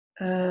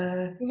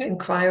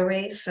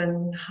inquiries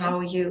and how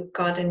you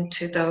got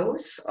into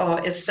those, or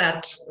is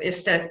that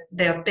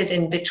they're a bit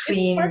in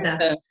between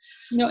that?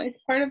 It's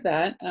part of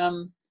that.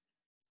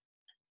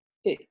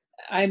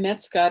 I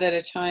met Scott at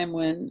a time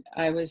when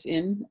I was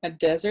in a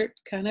desert,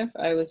 kind of.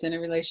 I was in a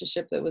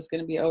relationship that was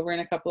going to be over in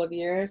a couple of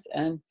years,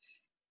 and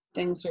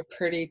things were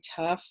pretty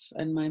tough.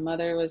 And my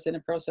mother was in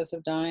a process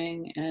of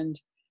dying,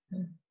 and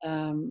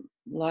a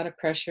lot of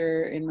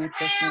pressure in my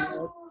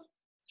personal life.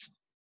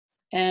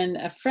 And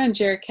a friend,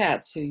 Jerry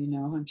Katz, who you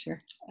know, I'm sure,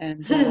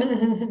 and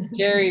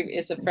Jerry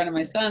is a friend of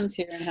my son's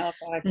here in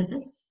Halifax,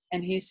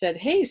 and he said,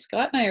 "Hey,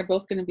 Scott and I are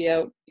both going to be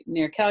out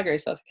near Calgary,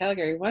 south of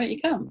Calgary. Why don't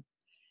you come?"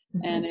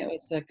 And it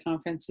was a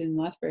conference in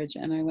Lethbridge,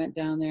 and I went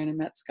down there and I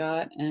met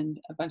Scott and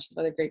a bunch of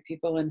other great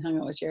people and hung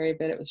out with Jerry a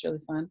bit. It was really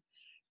fun.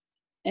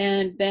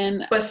 And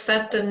then was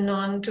that the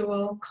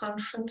non-dual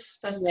conference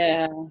that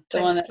the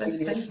one takes at the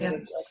place University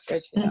then? of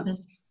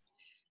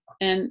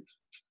Lethbridge,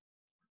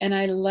 and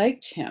I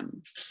liked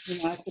him.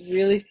 I could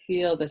really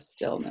feel the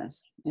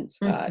stillness in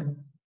Scott.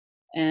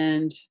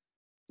 And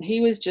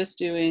he was just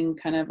doing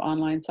kind of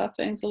online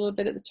satsangs a little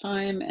bit at the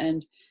time,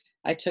 and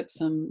I took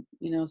some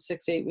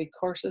 6-8 week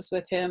courses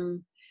with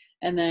him.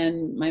 And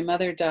then my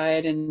mother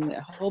died and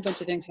a whole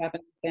bunch of things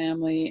happened in the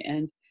family,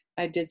 and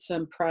I did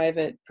some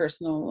private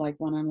personal like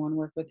one-on-one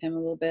work with him a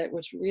little bit,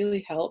 which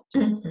really helped.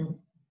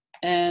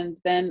 And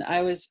then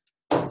I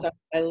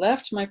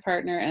left my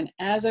partner, and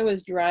as I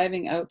was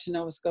driving out to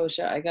Nova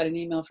Scotia, I got an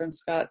email from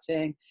Scott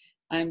saying,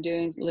 "I'm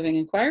doing living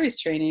inquiries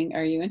training.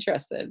 Are you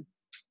interested?"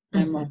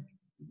 And I'm like,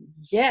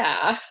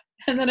 yeah.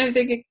 And then I'm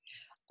thinking,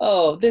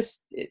 oh,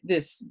 this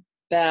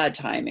bad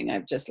timing.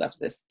 I've just left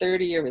this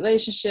 30-year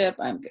relationship.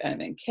 I'm kind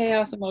of in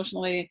chaos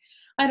emotionally.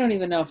 I don't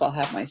even know if I'll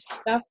have my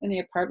stuff in the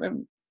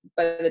apartment,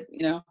 but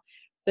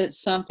that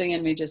something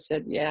in me just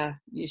said, yeah,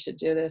 you should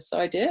do this. So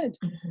I did,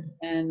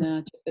 and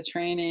took the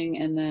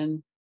training. And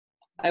then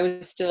I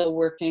was still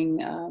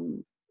working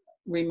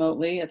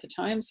remotely at the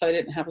time, so I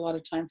didn't have a lot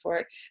of time for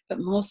it. But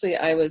mostly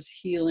I was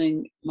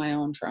healing my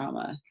own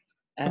trauma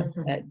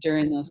Mhm.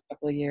 during those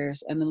couple of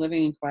years. And the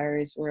living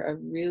inquiries were a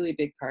really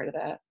big part of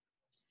that.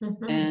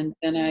 Mhm. And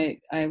then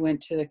I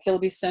went to the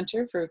Kilby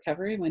Center for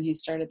Recovery when he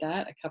started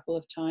that a couple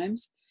of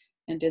times,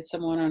 and did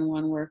some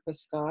one-on-one work with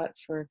Scott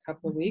for a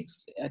couple of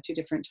weeks, 2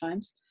 different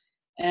times,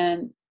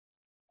 and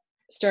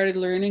started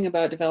learning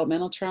about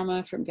developmental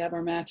trauma from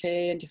Gabor Mate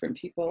and different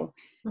people,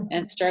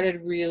 and Mhm.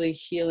 started really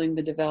healing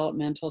the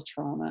developmental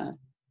trauma.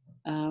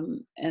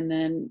 And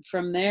then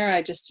from there,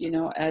 I just,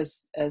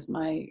 as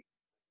my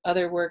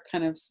other work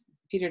kind of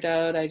petered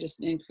out, I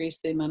just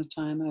increased the amount of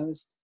time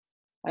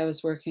I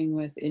was working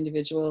with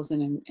individuals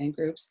and in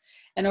groups.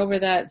 And over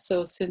that,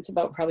 so since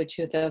about probably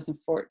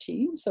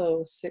 2014,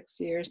 so 6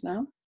 years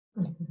now,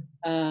 Mhm.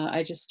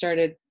 I just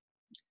started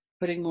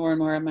putting more and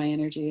more of my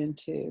energy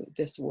into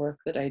this work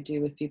that I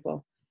do with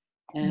people.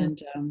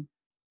 Mhm. And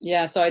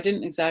yeah, so I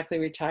didn't exactly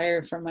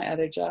retire from my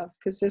other job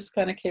because this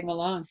kind of came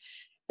along.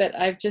 But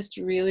I've just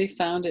really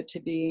found it to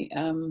be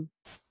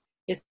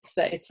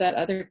it's that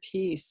other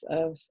piece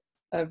of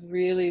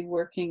really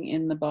working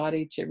in the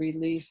body to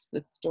release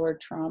the stored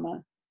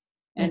trauma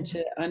and Mhm.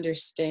 to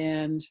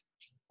understand.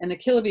 And the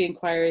Kilby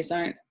inquiries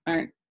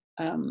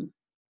um,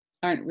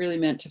 aren't really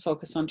meant to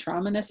focus on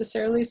trauma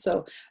necessarily.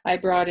 So I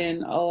brought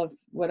in all of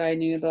what I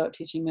knew about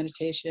teaching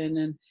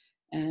meditation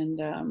and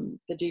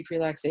the deep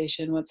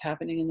relaxation, what's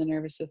happening in the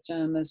nervous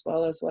system, as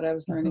well as what I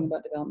was learning Mhm.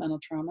 about developmental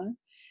trauma.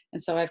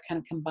 And so I've kind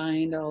of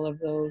combined all of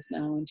those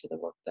now into the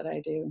work that I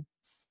do.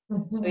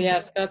 So Mhm. yeah,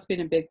 Scott's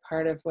been a big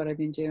part of what I've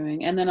been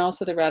doing. And then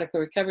also the Radical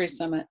Recovery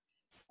Summit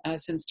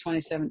since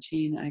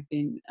 2017. I've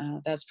been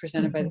that's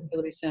presented by the Mhm.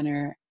 Philly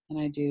Center, and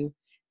I do,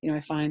 I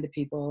find the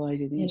people, I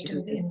do the You do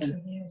interviews, the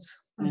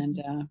interviews. and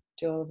Mhm.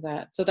 do all of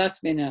that. So that's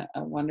been a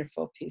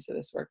wonderful piece of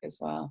this work as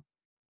well.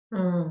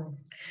 Mm.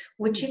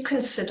 Would you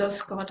consider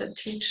Scott a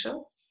teacher?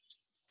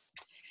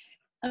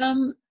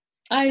 Um,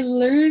 I've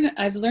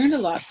learned a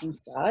lot from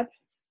Scott,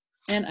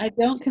 and I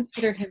don't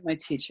consider him my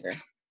teacher.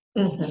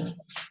 Mhm.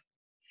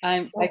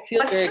 I feel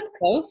What's very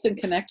close and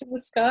connected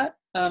with Scott,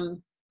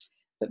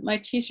 but my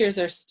teachers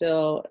are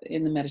still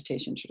in the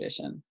meditation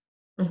tradition.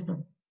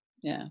 Mhm.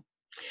 Yeah.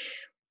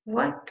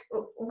 what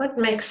what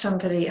makes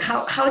somebody,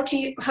 how do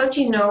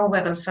you know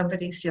whether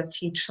somebody's your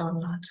teacher or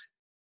not?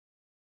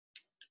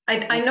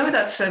 I know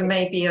that's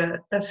maybe a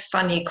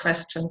funny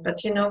question, but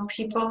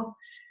people,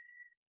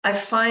 I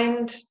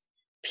find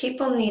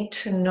people need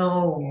to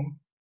know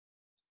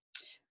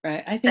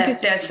Right. I think that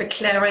it's, there's a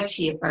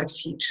clarity about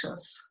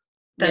teachers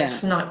yeah,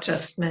 that's not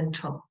just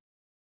mental.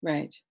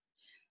 right.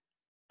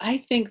 I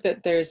think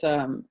that there's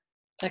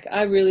like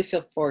I really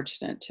feel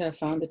fortunate to have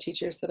found the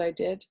teachers that I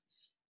did.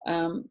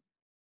 Um,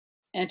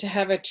 and to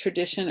have a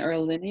tradition or a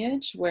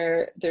lineage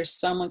where there's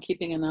someone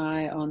keeping an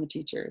eye on the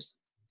teachers.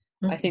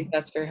 I think Mhm.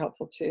 that's very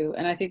helpful too.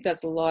 And I think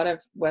that's a lot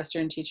of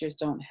Western teachers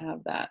don't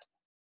have that.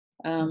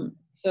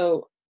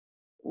 So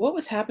what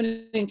was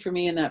happening for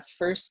me in that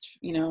first,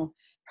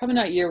 probably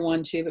not year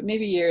 1, 2, but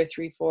maybe year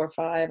 3, 4,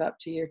 5, up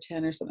to year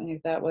 10 or something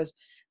like that, was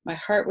my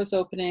heart was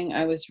opening.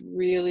 I was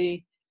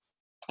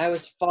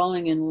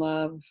falling in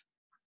love,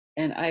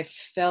 and I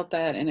felt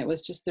that. And it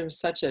was just, there was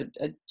such a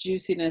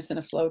juiciness and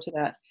a flow to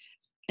that.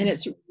 And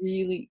it's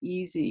really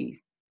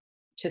easy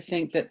to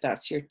think that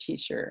that's your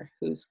teacher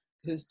who's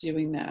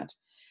doing that.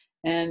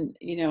 And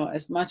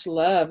as much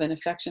love and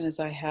affection as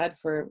I had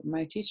for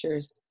my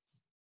teachers,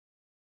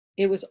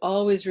 it was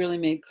always really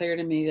made clear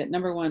to me that,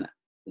 number one,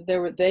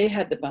 they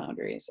had the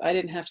boundaries. I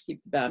didn't have to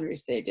keep the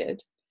boundaries, they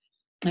did.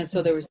 And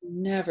so there Mhm. was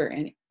never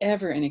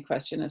ever any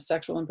question of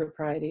sexual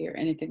impropriety or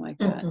anything like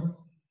that. Mhm.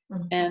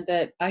 Mhm. And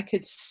that I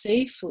could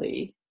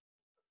safely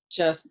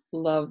just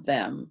love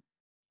them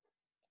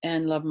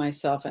and love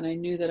myself. And I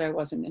knew that I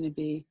wasn't going to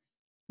be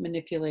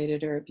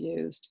manipulated or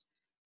abused.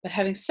 But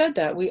having said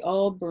that, we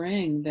all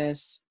bring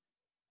this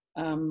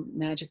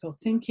magical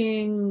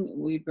thinking.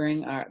 We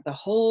bring the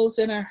holes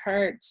in our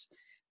hearts.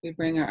 We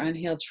bring our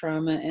unhealed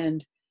trauma,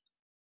 and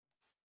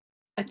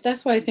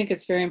that's why I think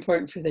it's very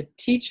important for the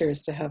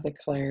teachers to have the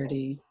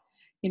clarity.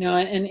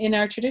 And in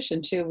our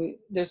tradition too,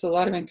 there's a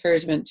lot of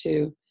encouragement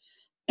to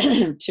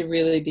to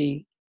really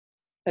be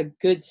a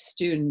good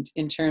student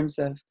in terms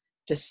of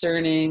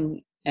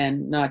discerning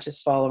and not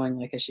just following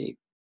like a sheep.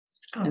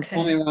 And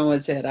tell me Okay. wrong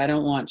was it. I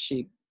don't want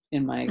sheep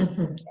in my.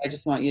 Mhm. I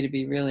just want you to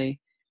be really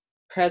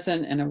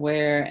present and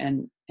aware,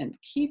 and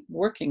keep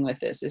working with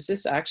this. Is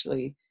this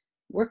actually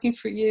working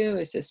for you?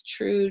 Is this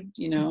true?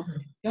 Mhm.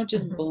 Don't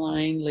just Mhm.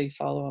 blindly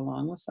follow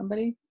along with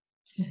somebody.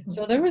 Mhm.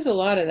 So there was a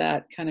lot of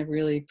that kind of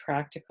really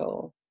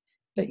practical.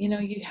 But you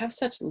have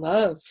such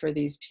love for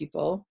these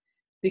people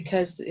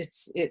because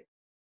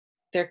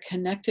they're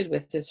connected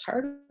with this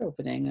heart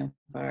opening of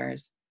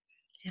ours,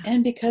 Yeah.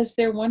 and because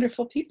they're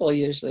wonderful people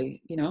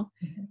usually.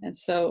 Mhm. And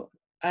so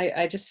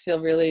I just feel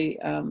really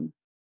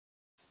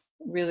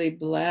really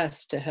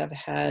blessed to have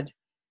had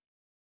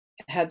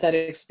that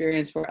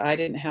experience where I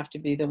didn't have to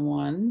be the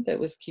one that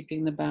was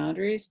keeping the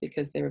boundaries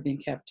because they were being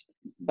kept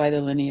by the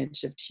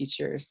lineage of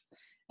teachers.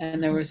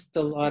 And there was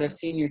a lot of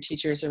senior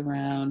teachers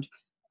around,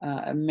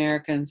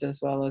 Americans as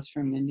well as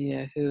from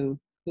India, who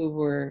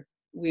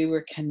we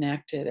were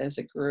connected as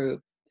a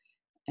group.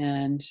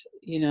 And,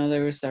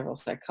 there were several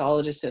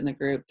psychologists in the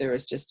group. There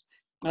was just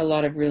a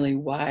lot of really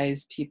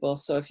wise people.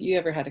 So if you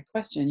ever had a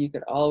question, you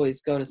could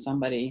always go to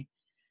somebody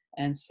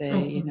and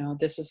say,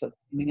 this is what's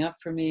coming up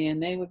for me,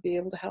 and they would be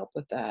able to help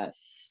with that.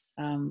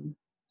 And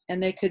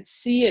they could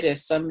see it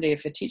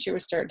if a teacher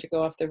was starting to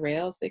go off the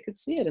rails, they could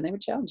see it and they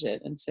would challenge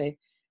it and say,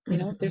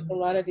 there's a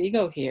lot of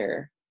ego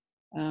here,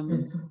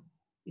 and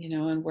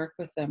work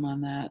with them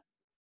on that.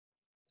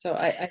 So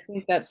I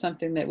think that's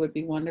something that would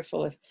be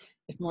wonderful if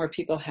more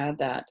people had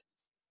that.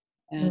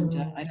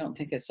 And I don't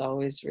think it's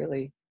always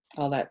really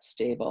all that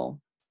stable,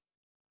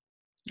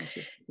 which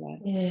is bad.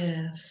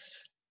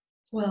 Yes.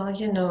 Well,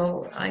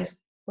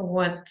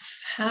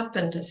 what's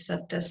happened is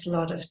that there's a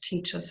lot of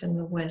teachers in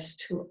the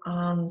West who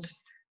aren't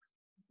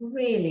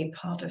really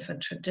part of a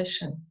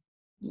tradition,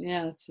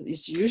 Yeah,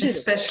 it's usually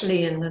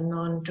especially in the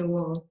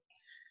non-dual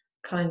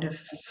kind of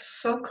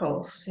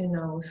circles,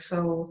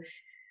 So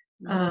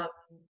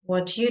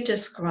what you're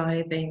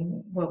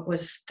describing, what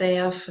was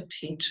there for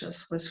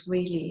teachers, was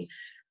really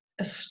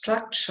a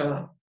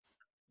structure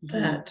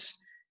that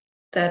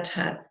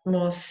had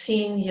more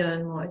senior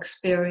and more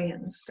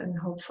experienced and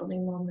hopefully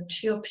more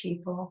mature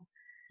people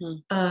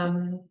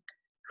who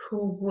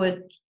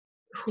would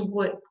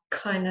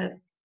kind of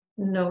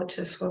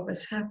notice what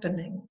was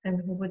happening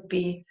and who would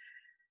be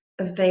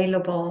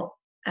available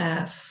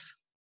as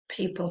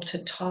people to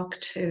talk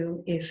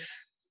to if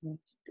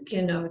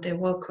there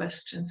were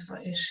questions or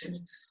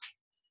issues.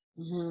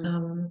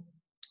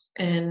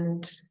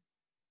 And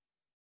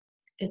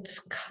it's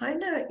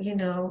kind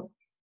of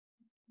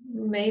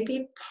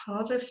maybe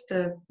part of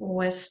the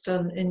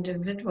Western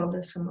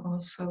individualism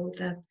also,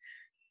 that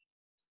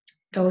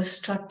those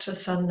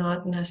structures are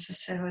not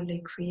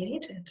necessarily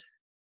created,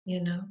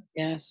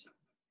 Yes.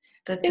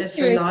 that there's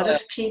a lot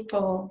of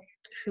people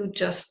who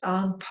just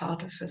aren't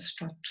part of a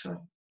structure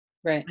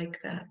like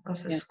that,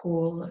 of a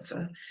school, of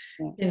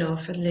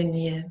of a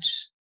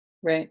lineage.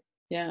 Right.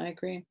 Yeah, I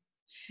agree.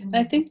 And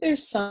I think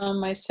there's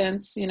some, I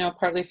sense,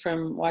 partly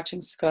from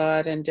watching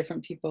Scott and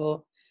different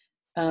people,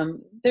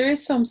 there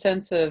is some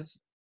sense of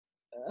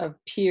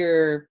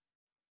peer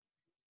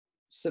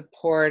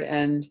support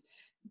and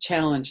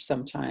challenge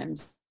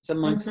sometimes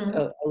amongst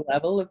a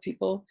level of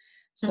people.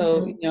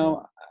 So,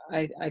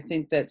 I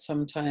think that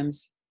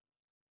sometimes,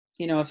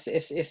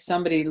 if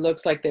somebody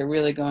looks like they're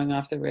really going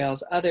off the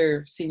rails,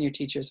 other senior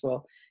teachers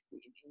will,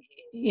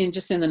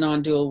 just in the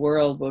non-dual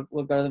world,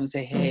 will go to them and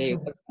say, hey,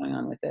 what's going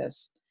on with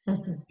this?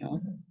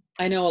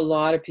 I know a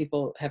lot of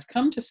people have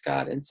come to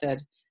Scott and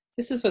said,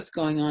 this is what's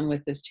going on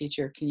with this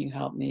teacher. Can you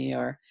help me?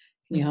 Or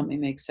can you help me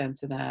make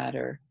sense of that?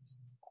 Or,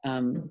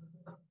 and,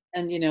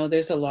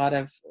 there's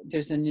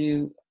a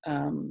new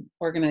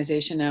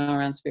organization now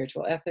around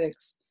spiritual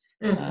ethics.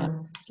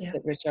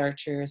 That Rich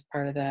Archer is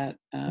part of that.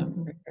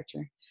 Rich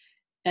Archer.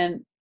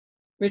 And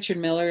Richard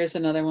Miller is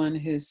another one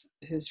who's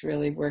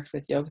really worked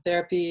with yoga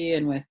therapy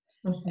and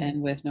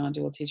with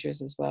non-dual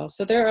teachers as well.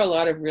 So there are a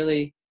lot of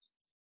really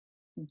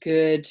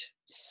good,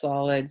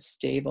 solid,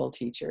 stable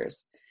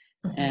teachers.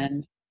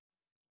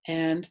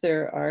 And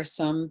there are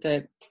some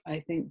that I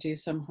think do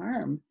some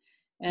harm.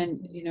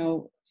 And,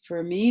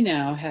 for me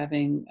now,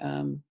 having,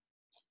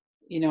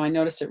 I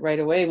noticed it right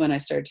away when I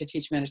started to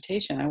teach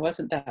meditation. I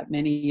wasn't that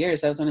many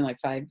years. I was only like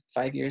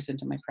five years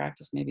into my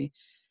practice maybe.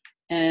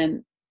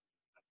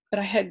 But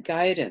I had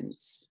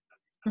guidance.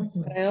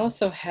 But I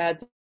also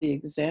had the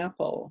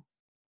example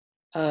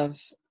of,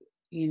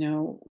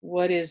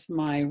 what is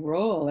my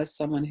role as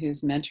someone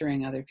who's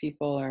mentoring other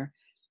people or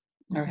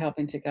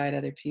helping to guide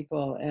other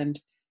people. And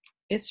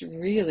it's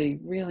really,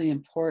 really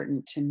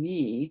important to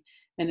me.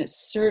 And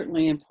it's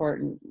certainly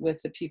important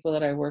with the people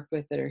that I work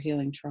with that are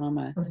healing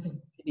trauma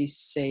to be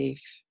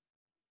safe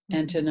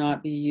and to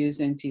not be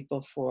using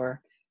people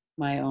for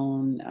my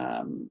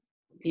own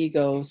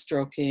ego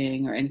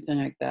stroking or anything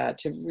like that,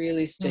 to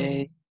really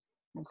stay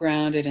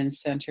grounded and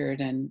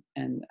centered and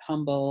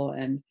humble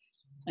and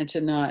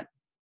to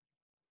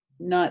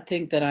not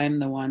think that I'm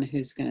the one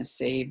who's going to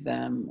save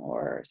them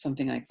or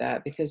something like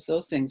that, because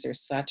those things are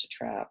such a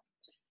trap.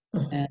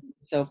 And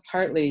so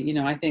partly,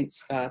 I think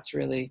Scott's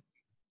really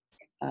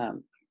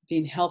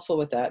being helpful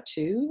with that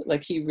too.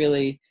 Like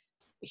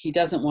he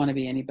doesn't want to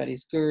be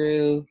anybody's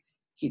guru.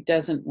 He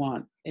doesn't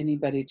want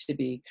anybody to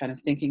be kind of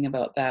thinking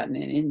about that. And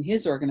in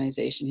his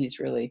organization, he's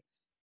really,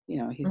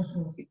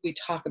 we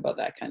talk about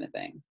that kind of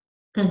thing.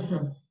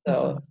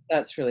 So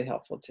that's really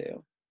helpful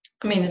too.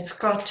 I mean, it's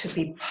got to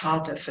be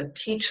part of a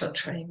teacher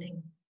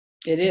training.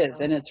 It is,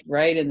 and it's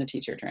right in the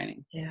teacher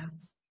training. Yeah.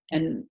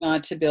 And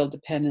not to build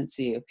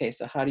dependency. Okay,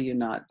 so how do you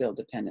not build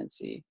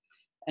dependency?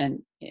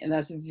 And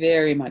that's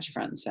very much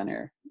front and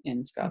center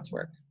in Scott's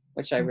work,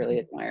 which I really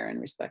admire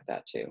and respect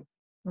that too.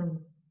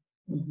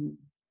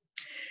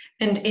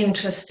 And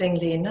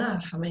interestingly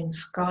enough, I mean,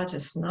 Scott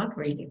is not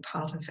really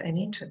part of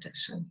any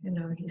tradition.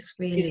 He's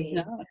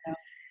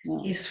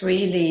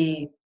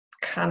really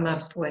come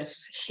up with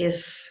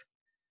his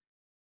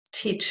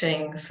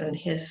teachings and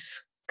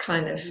his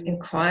kind of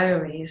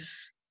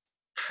inquiries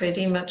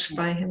pretty much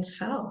by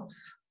himself.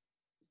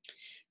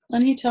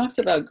 And he talks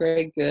about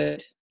Greg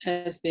Good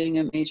as being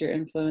a major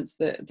influence,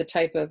 the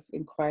type of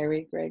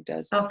inquiry Greg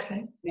does.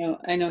 Okay.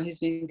 I know he's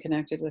being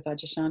connected with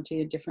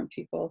Adyashanti and different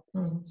people.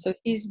 Mm. So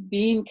he's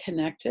being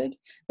connected.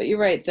 But you're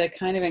right, the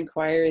kind of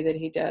inquiry that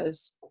he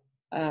does,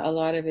 a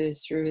lot of it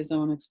is through his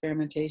own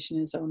experimentation,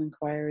 his own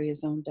inquiry,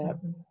 his own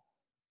depth.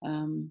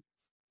 Mm-hmm.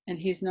 And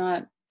he's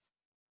not,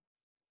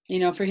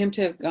 for him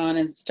to have gone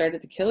and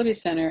started the Kilby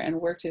Center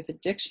and worked with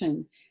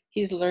addiction,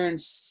 he's learned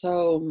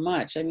so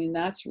much. I mean,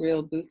 that's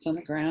real boots on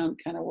the ground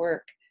kind of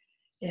work.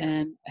 Yeah.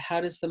 And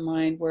how does the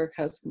mind work?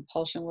 How does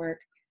compulsion work?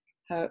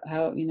 How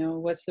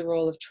what's the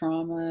role of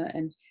trauma?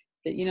 And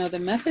the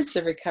methods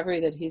of recovery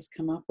that he's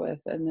come up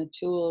with, and the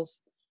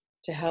tools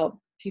to help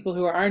people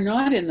who are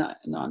not in the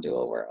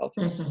non-dual world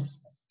Mm-hmm.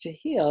 to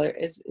heal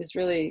is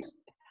really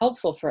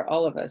helpful for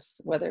all of us,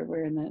 whether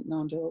we're in the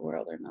non-dual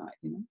world or not.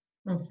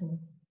 Mm-hmm.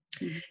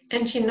 Mm-hmm.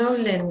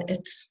 And Lynn,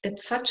 it's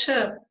such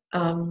a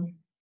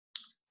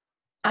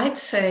I'd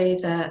say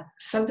that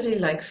somebody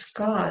like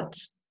Scott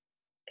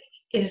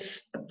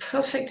is a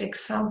perfect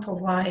example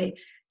why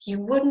you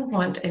wouldn't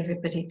want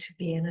everybody to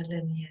be in a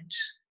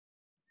lineage,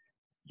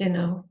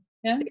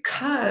 Yeah.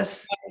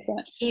 because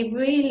he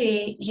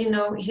really,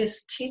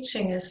 his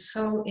teaching is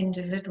so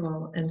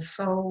individual and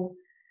so,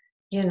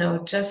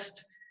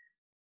 just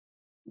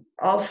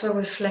also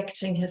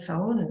reflecting his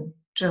own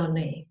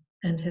journey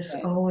and his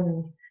Right.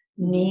 own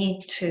Mm-hmm.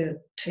 need to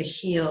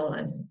heal.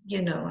 And,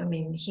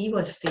 he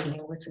was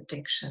dealing with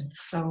addiction.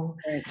 So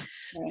Right.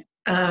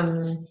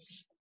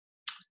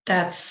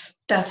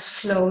 that's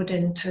flowed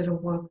into the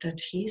work that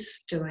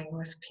he's doing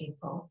with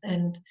people.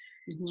 And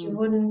you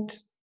wouldn't,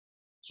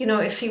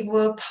 if he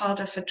were part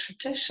of a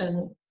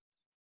tradition,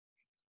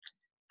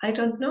 I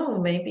don't know,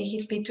 maybe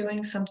he'd be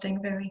doing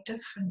something very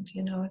different.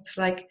 It's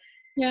like,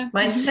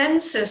 my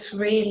sense is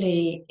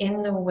really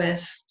in the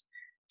West,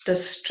 the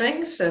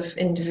strength of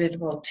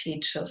individual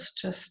teachers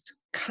just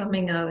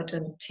coming out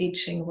and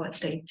teaching what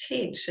they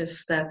teach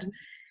is that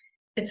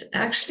it's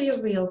actually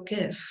a real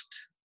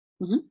gift.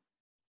 Mm-hmm.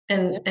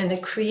 And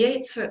it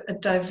creates a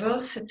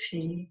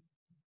diversity,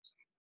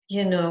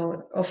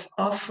 of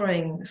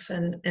offerings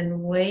and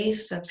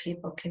ways that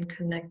people can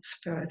connect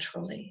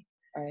spiritually.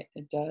 Right,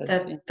 it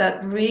does.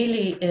 That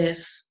really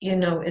is,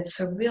 it's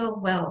a real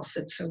wealth,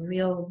 it's a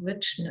real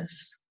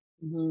richness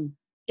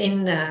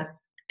in that.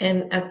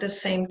 And at the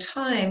same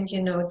time,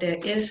 there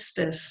is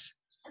this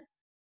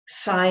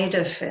side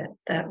of it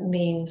that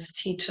means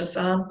teachers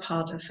aren't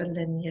part of a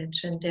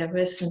lineage, and there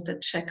isn't the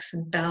checks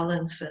and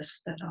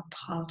balances that are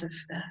part of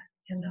that.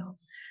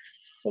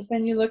 But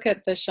then you look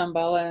at the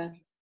Shambhala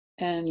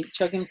and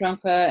Chogyam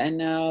Trungpa and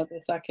now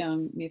the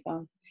Sakyong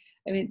Mipham.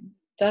 I mean,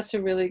 that's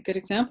a really good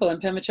example.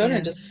 And Pema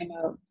Chodron just came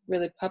out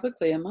really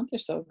publicly a month or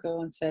so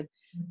ago and said,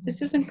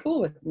 this isn't cool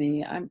with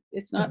me.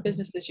 It's not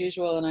business as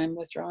usual, and I'm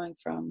withdrawing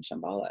from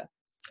Shambhala.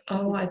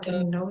 Oh, I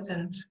didn't know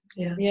that.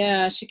 Yeah.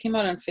 Yeah, she came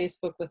out on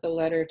Facebook with a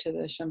letter to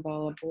the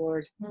Shambhala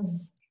board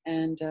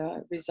and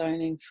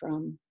resigning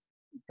from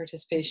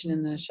participation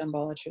in the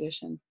Shambhala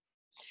tradition.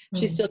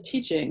 She's still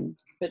teaching,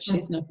 but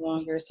she's no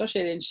longer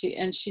associated.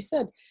 And she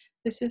said,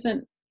 this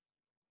isn't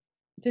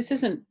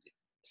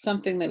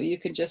something that you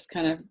could just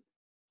kind of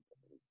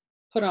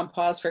put on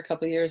pause for a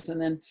couple of years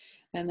and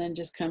then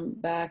just come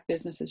back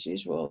business as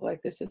usual.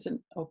 Like, this isn't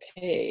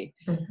okay.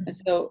 And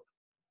so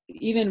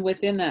even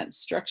within that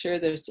structure,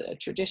 there's a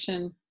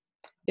tradition.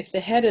 If the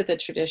head of the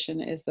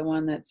tradition is the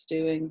one that's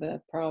doing the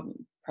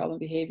problem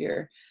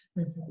behavior,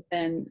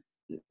 then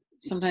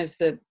sometimes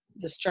the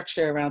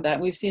structure around that,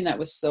 we've seen that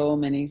with so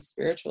many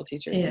spiritual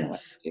teachers in the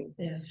West too.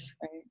 Yes.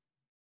 Right?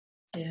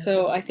 Yes.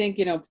 So I think,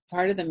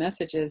 part of the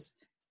message is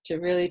to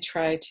really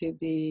try to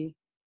be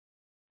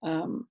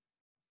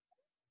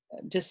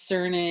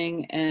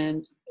discerning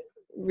and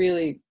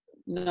really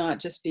not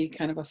just be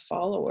kind of a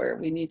follower.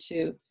 We need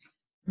to,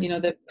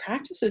 the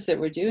practices that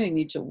we're doing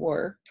need to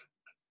work.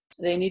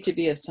 They need to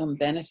be of some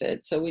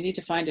benefit. So we need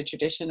to find a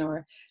tradition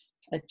or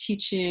a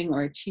teaching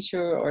or a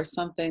teacher or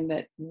something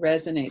that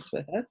resonates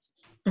with us,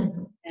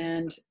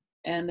 and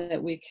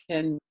that we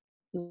can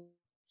learn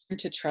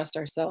to trust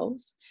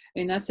ourselves.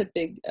 I mean, that's a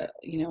big,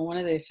 one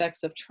of the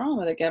effects of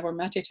trauma that Gabor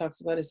Mate talks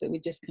about is that we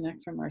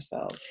disconnect from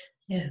ourselves.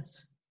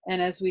 Yes.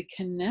 And as we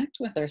connect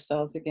with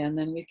ourselves again,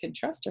 then we can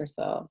trust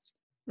ourselves,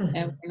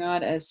 and we're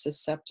not as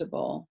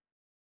susceptible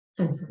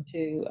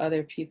to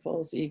other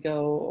people's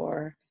ego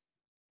or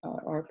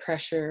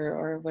pressure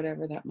or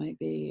whatever that might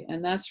be.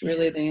 And that's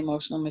really the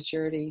emotional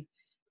maturity,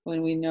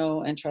 when we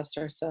know and trust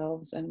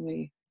ourselves, and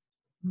we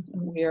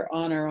are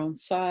on our own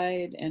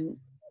side, and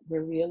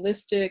we're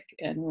realistic,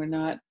 and we're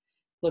not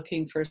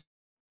looking for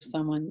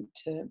someone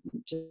to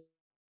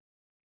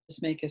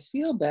just make us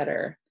feel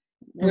better.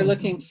 We're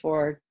looking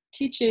for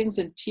teachings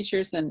and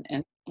teachers and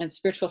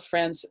spiritual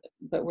friends,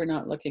 but we're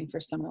not looking for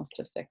someone else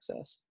to fix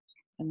us.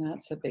 And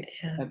that's a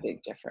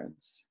big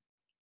difference.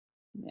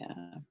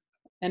 Yeah.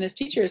 And as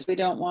teachers, we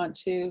don't want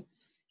to,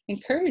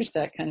 encourage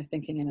that kind of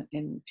thinking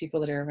in people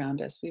that are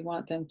around us. We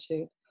want them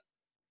to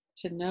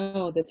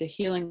know that the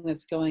healing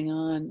that's going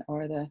on,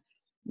 or the,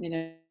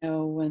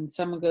 when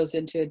someone goes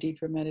into a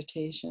deeper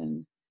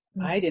meditation,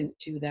 I didn't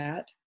do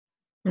that.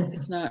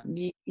 It's not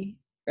me,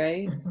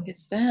 right?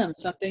 It's them.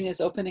 Something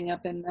is opening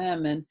up in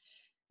them,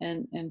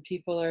 and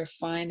people are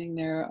finding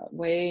their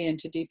way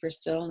into deeper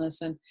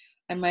stillness. And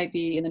I might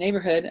be in the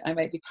neighborhood, I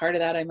might be part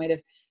of that. I might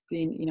have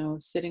been,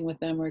 sitting with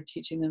them or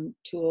teaching them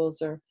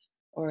tools,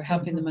 or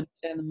helping them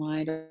understand the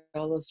mind, or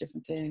all those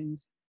different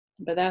things.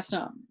 But that's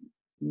not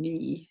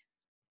me.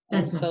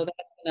 And so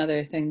that's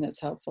another thing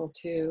that's helpful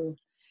too.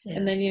 Yeah.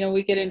 And then,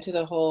 we get into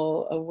the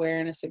whole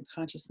awareness and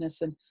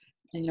consciousness, and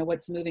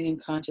what's moving in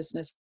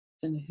consciousness,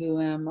 and who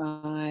am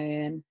I,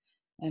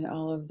 and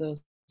all of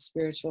those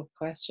spiritual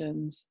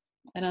questions.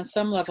 And on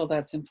some level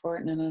that's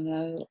important,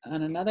 and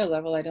on another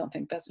level I don't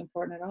think that's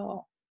important at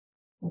all.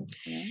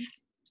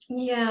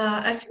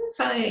 Yeah, I think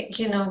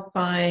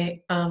by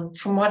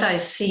from what I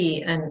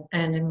see and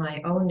in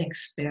my own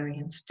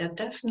experience, there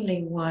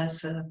definitely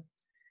was a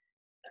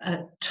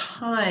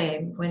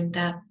time when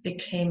that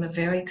became a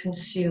very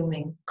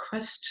consuming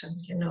question.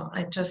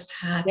 I just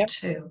had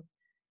to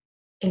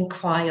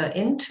inquire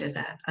into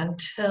that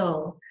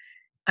until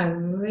I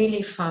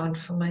really found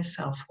for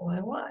myself who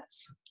I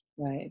was.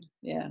 Right.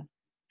 Yeah.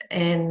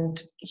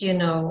 And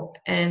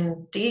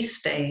and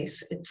these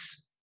days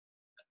it's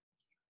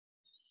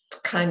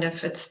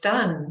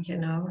done.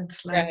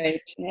 It's like,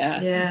 Right.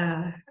 Yeah.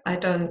 yeah, I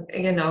don't,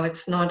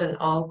 it's not an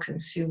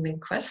all-consuming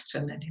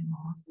question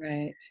anymore.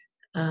 Right.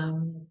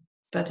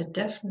 But it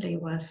definitely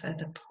was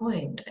at a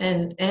point,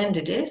 and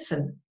it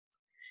isn't.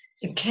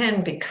 It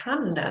can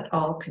become that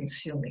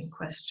all-consuming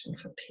question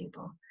for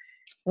people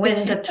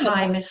when the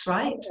time is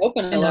right.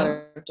 Open a lot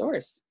of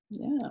doors.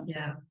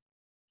 Yeah.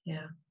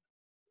 Yeah.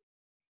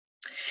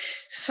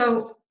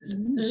 So,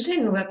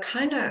 Lynn, we're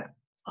kind of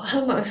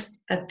almost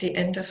at the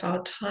end of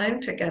our time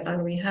together,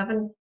 and we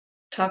haven't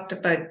talked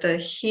about the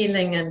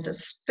healing and the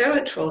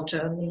spiritual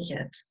journey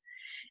yet.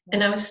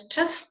 And I was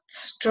just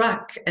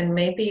struck, and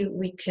maybe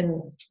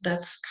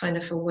that's kind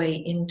of a way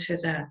into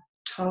that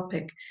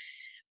topic.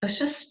 I was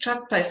just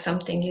struck by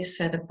something you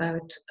said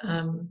about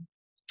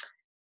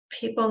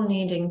people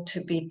needing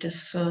to be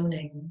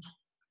discerning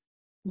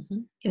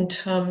in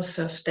terms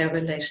of their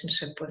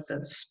relationship with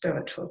a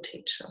spiritual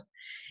teacher.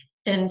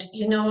 And,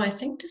 I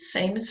think the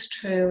same is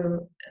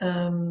true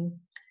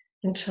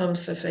in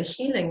terms of a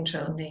healing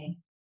journey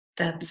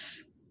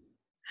that's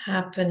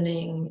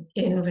happening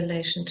in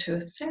relation to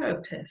a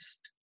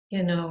therapist,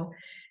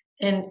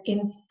 And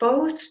in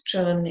both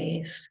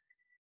journeys,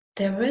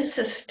 there is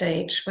a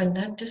stage when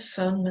that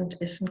discernment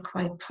isn't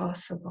quite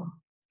possible,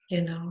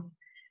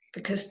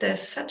 because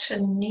there's such a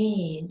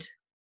need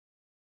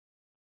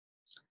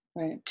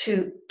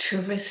to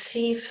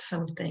receive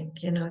something,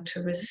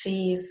 to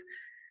receive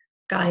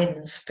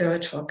guidance,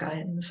 spiritual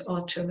guidance,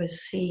 or to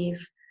receive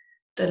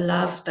the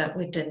love that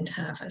we didn't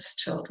have as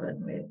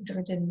children. We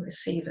didn't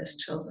receive as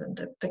children,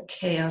 the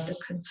care, the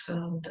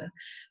concern,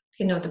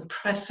 the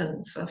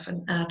presence of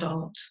an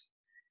adult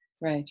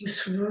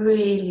who's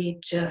really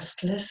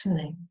just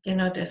listening.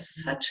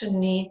 There's such a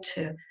need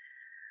to,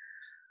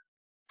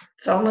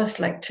 it's almost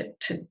like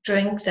to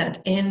drink that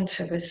in,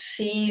 to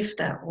receive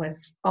that with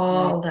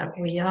all that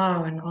we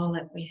are and all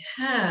that we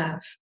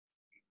have.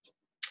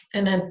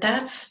 And at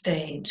that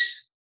stage,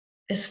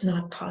 it's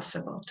not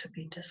possible to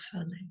be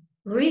discerning.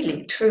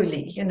 Really,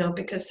 truly,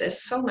 because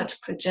there's so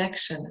much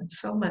projection and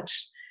so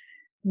much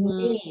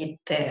need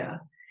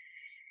there.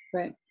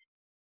 Right.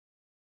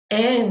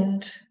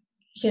 And,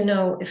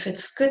 if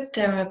it's good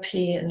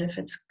therapy and if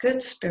it's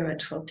good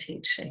spiritual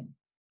teaching,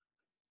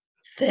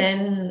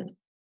 then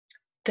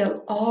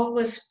there'll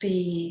always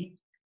be,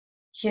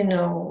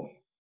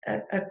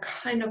 a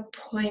kind of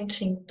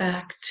pointing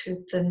back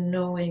to the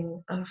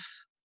knowing of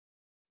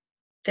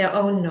their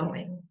own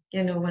knowing,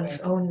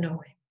 one's own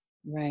knowing.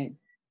 Right.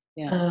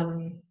 Yeah.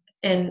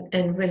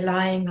 And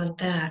relying on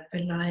that,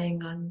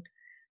 relying on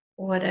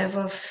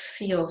whatever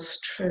feels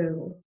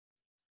true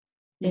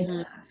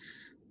in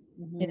us,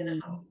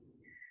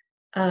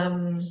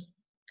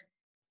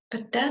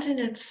 But that in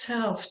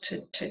itself,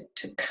 to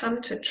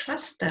come to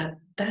trust that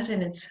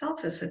in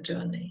itself is a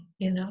journey,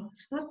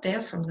 It's not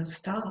there from the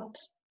start.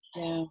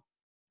 Yeah.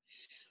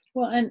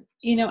 Well, and,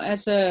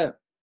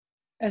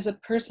 as a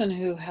person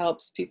who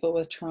helps people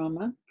with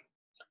trauma,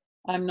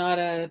 I'm not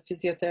a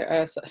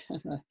physiotherapist.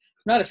 I'm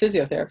not a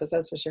physiotherapist,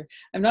 that's for sure.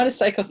 I'm not a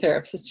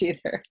psychotherapist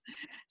either.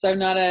 So I'm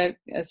not a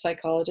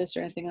psychologist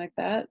or anything like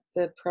that.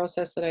 The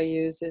process that I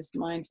use is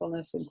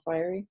mindfulness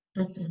inquiry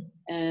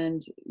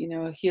and,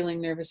 a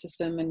healing nervous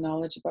system and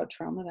knowledge about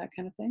trauma, that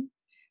kind of thing.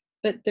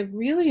 But the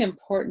really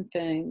important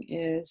thing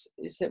is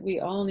that we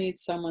all need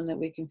someone that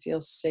we can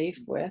feel safe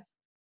with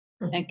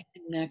and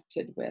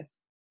connected with.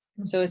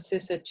 So it's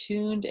this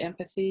attuned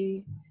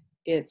empathy.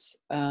 It's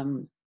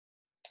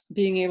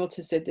being able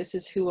to say, this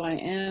is who I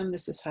am,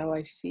 this is how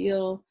I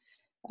feel,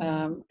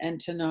 and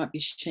to not be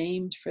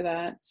shamed for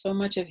that. So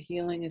much of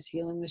healing is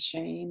healing the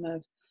shame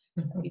of,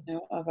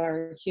 of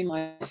our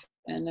human life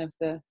and of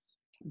the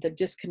the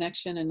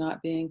disconnection and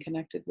not being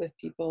connected with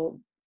people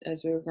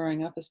as we were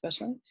growing up,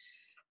 especially.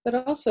 But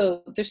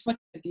also, there's so much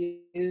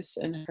abuse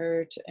and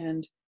hurt,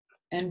 and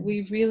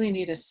we really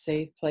need a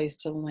safe place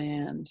to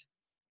land.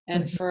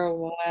 And Mhm. for a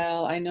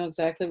while, I know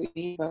exactly what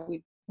you mean, but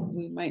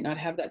we might not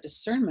have that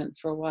discernment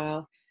for a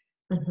while.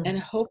 And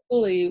Mhm.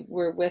 hopefully,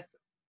 we're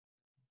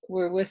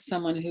with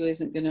someone who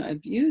isn't going to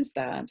abuse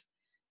that.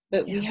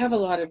 But we Yeah. have a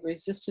lot of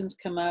resistance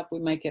come up. We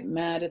might get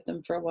mad at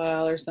them for a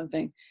while or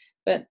something.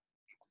 But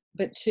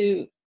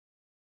to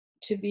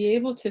be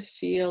able to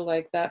feel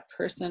like that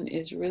person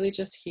is really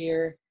just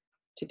here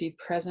to be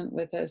present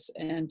with us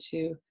and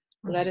to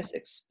let Mhm. us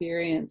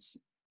experience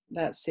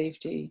that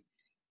safety,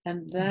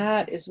 and Mhm.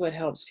 that is what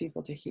helps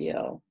people to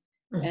heal.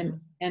 and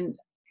Mhm. and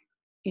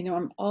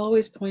I'm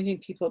always pointing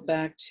people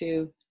back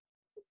to,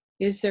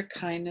 is there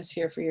kindness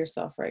here for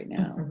yourself right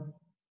now? Mhm.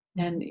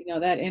 And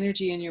Mhm. that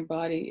energy in your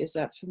body, is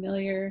that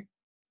familiar?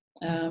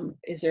 Mhm.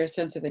 Is there a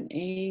sense of an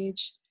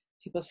age?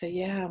 People say,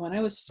 yeah, when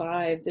I was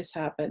 5 this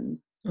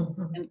happened.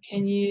 Mhm. And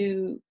can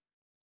you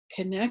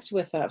connect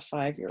with that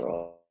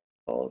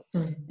 5-year-old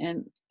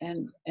Mhm.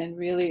 and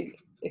really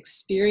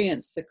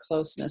experience the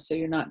closeness, so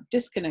you're not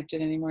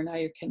disconnected anymore, now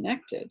you're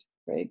connected,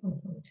 right?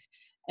 Mhm.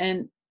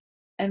 and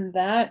and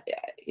that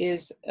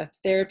is a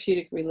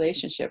therapeutic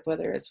relationship,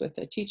 whether it's with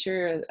a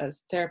teacher, a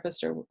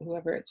therapist, or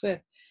whoever it's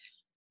with.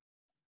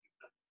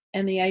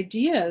 And the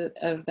idea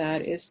of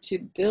that is to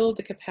build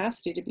the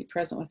capacity to be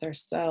present with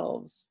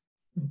ourselves.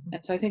 Mhm.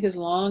 And so I think as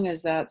long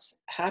as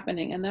that's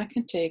happening, and that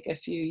can take a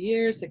few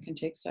years, it can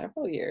take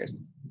several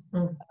years.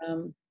 Mhm.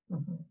 um,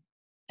 Mhm.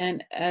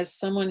 And as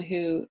someone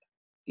who,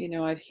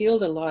 I've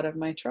healed a lot of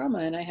my trauma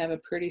and I have a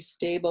pretty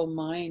stable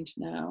mind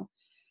now,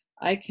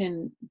 I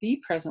can be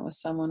present with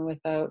someone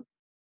without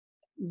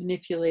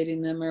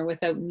manipulating them or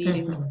without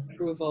needing their Mhm.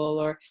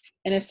 approval.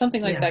 And if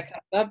something like Yeah. that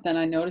comes up, then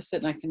I notice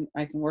it and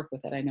I can work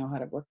with it. I know how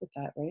to work with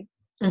that, right?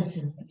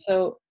 Mhm. And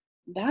so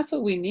that's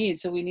what we need.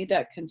 So we need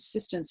that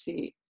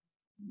consistency,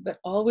 but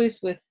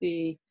always with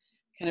the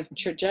kind of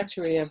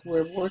trajectory of,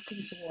 we're working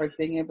towards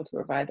being able to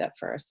provide that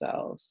for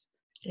ourselves.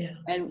 Yeah.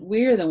 And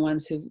we're the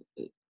ones who,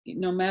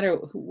 no matter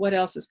what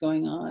else is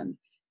going on,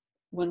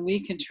 when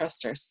we can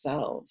trust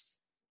ourselves,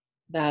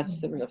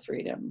 that's the Mhm. real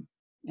freedom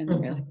and the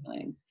real Mhm.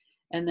 healing.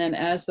 And then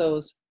as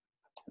those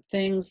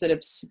things that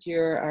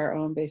obscure our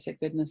own basic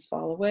goodness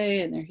fall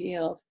away and they're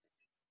healed,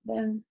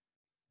 then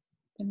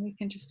we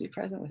can just be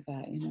present with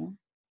that. Yeah.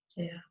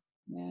 Yeah,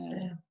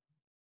 Yeah.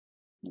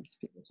 it's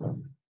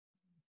beautiful.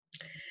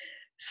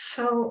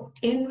 So,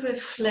 in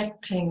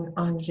reflecting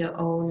on your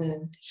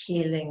own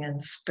healing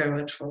and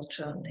spiritual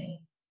journey,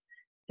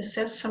 is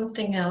there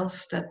something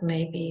else that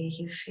maybe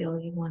you feel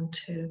you want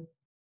to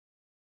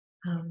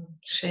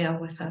share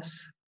with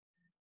us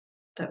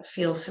that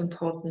feels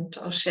important,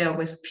 or share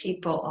with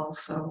people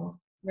also?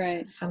 Right.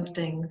 Yeah.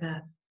 Something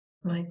that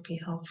might be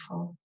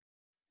helpful.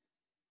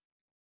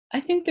 I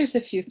think there's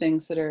a few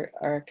things that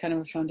are kind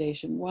of a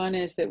foundation. One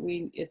is that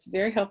it's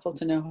very helpful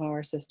to know how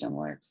our system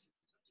works,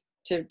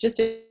 to just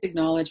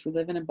acknowledge we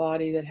live in a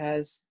body that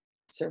has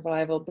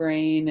survival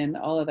brain and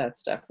all of that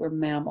stuff. We're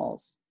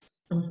mammals.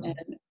 and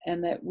Mhm.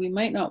 and that we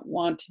might not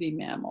want to be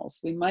mammals.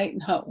 We might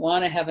not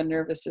want to have a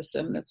nervous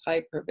system that's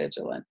hyper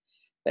vigilant,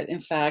 but in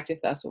fact, if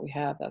that's what we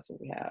have, that's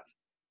what we have.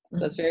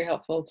 So it's Mhm. very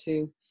helpful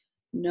to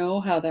know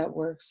how that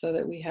works, so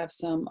that we have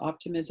some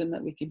optimism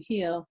that we can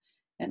heal,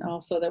 and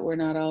also that we're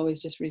not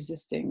always just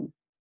resisting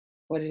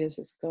what it is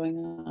that's going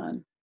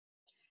on.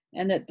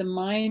 And that the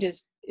mind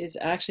is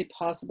actually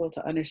possible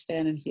to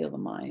understand and heal the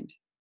mind,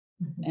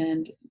 Mhm.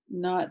 and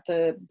not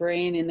the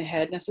brain in the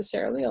head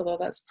necessarily, although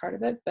that's part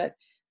of it. But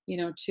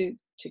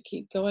to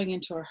keep going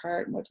into our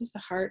heart, and what does the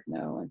heart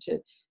know, and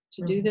to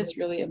do Mhm. this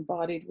really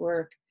embodied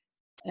work.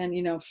 And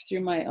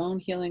through my own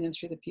healing and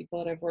through the people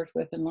that I've worked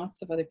with and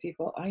lots of other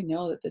people, I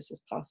know that this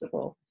is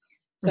possible.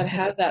 So to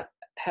Mhm.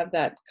 have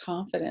that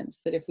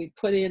confidence that if we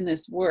put in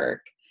this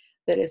work,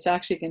 that it's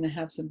actually going to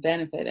have some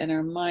benefit, and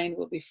our mind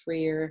will be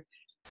freer.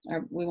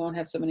 We won't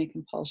have so many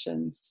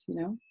compulsions.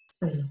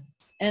 Mhm.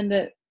 And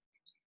that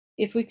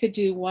if we could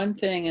do one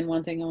thing and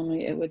one thing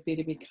only, it would be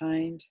to be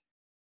kind,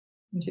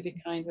 to be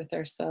Mhm. kind with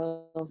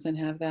ourselves, and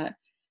have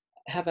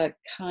a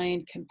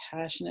kind,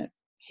 compassionate,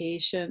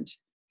 patient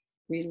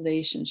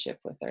relationship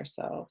with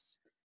ourselves.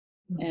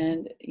 Mhm.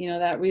 And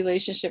that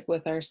relationship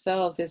with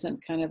ourselves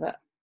isn't kind of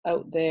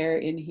out there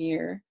in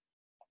here.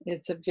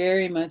 It's a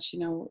very much,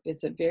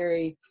 it's a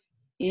very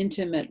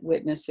intimate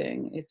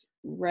witnessing. It's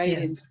right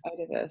Yes. inside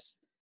of us.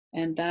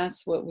 And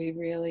that's what we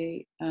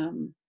really,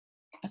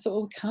 that's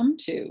what we come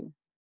to,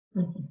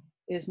 Mhm.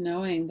 is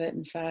knowing that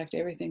in fact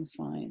everything's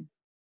fine,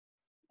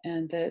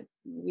 and that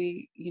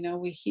we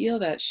heal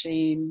that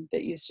shame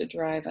that used to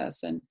drive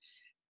us, and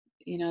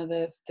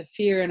the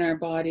fear in our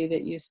body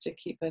that used to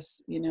keep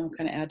us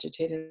kind of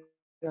agitated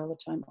all the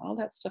time. All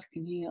that stuff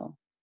can heal,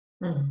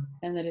 Mhm.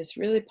 and that it's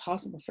really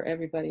possible for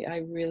everybody. I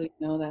really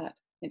know that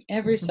in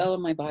every Mhm. cell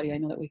of my body, I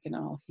know that we can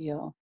all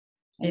heal,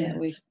 and that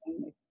we Yes.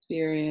 can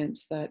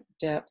experience that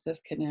depth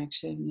of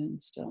connection and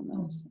Mhm.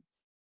 stillness.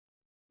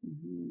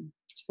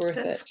 It's It's worth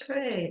That's it.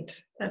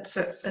 great. That's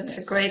Yeah.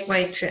 a great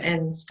way to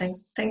end.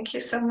 Thank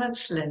you so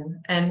much,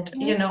 Lynn. And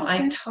Oh, I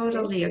thank you.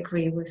 totally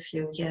agree with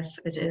you. Yes,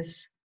 it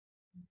is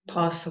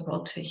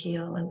possible to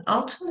heal. And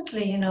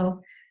ultimately,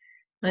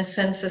 my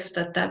sense is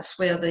that that's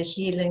where the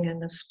healing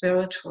and the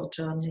spiritual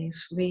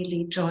journeys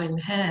really join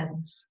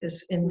hands,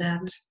 is in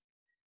that Mhm.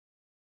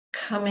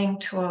 coming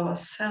to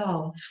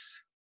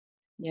ourselves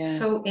Yes.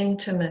 so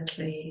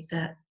intimately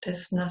that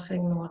there's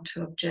nothing more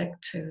to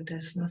object to.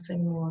 There's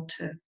nothing more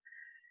to,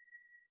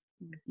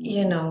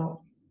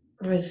 Mhm.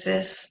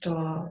 resist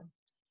or,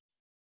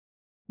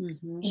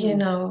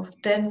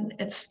 Mhm. then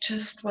it's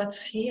just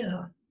what's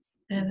here.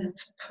 And Mhm.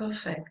 it's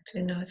perfect,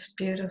 it's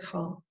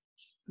beautiful.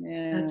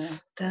 Yeah.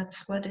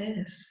 That's what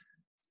is.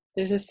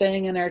 There's a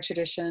saying in our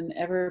tradition,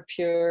 ever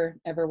pure,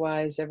 ever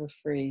wise, ever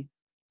free.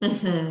 I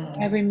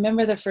Mhm.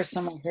 remember the first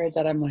time I heard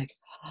that, I'm like,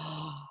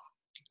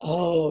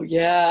 oh,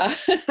 yeah.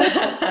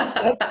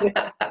 That's it.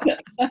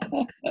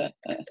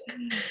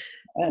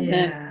 And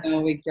then, Yeah.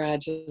 we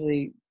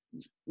gradually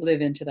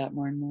live into that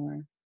more and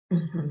more.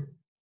 Mhm.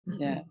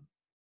 Yeah. Mhm.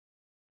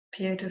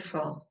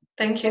 Beautiful.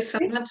 Thank you so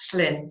Okay. much,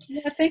 Lynn.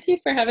 Yeah, thank you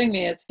for having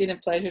me. It's been a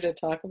pleasure to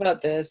talk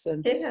about this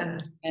Yeah.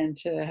 and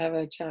to have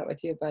a chat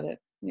with you about it.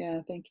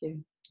 Yeah, thank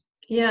you.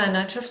 Yeah, and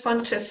I just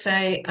want to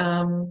say,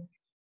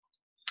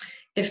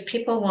 if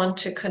people want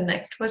to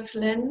connect with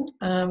Lynn,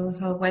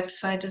 her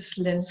website is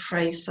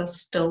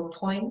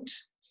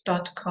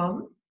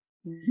lynnfraserstillpoint.com.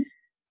 Mhm.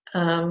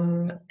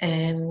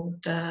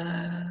 And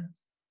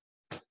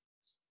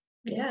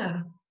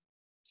yeah,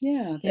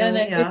 Yeah, here and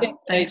we everything are. that I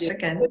Thanks do is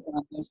again.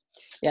 on there.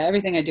 Yeah,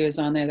 everything I do is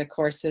on there. The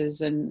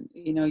courses and,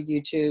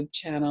 YouTube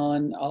channel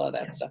and all of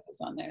that Yeah. stuff is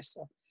on there.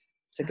 So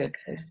it's a good Okay.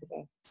 place to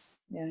go.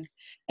 Yeah.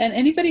 And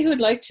anybody who would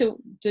like to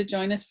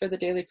join us for the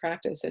daily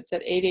practice, it's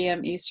at 8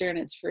 a.m. Eastern.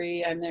 It's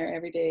free. I'm there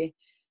every day,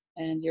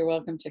 and you're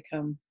welcome to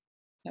come.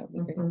 That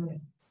would be great. Hmm.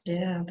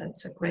 Yeah,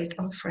 that's a great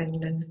offering,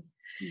 Lynn. Mhm.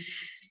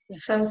 Yeah.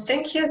 So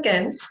thank you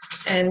again,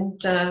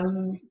 and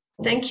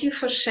thank you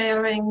for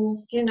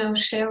sharing.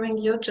 Sharing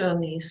your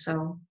journey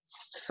so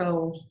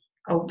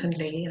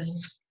openly,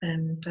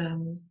 and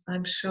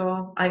I'm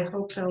sure. I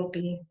hope it'll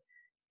be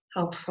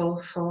helpful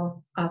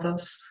for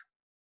others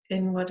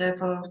in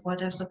whatever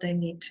they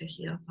need to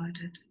hear about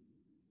it.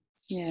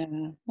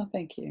 Yeah. Well,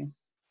 thank you.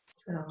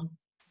 So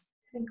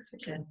thanks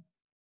again.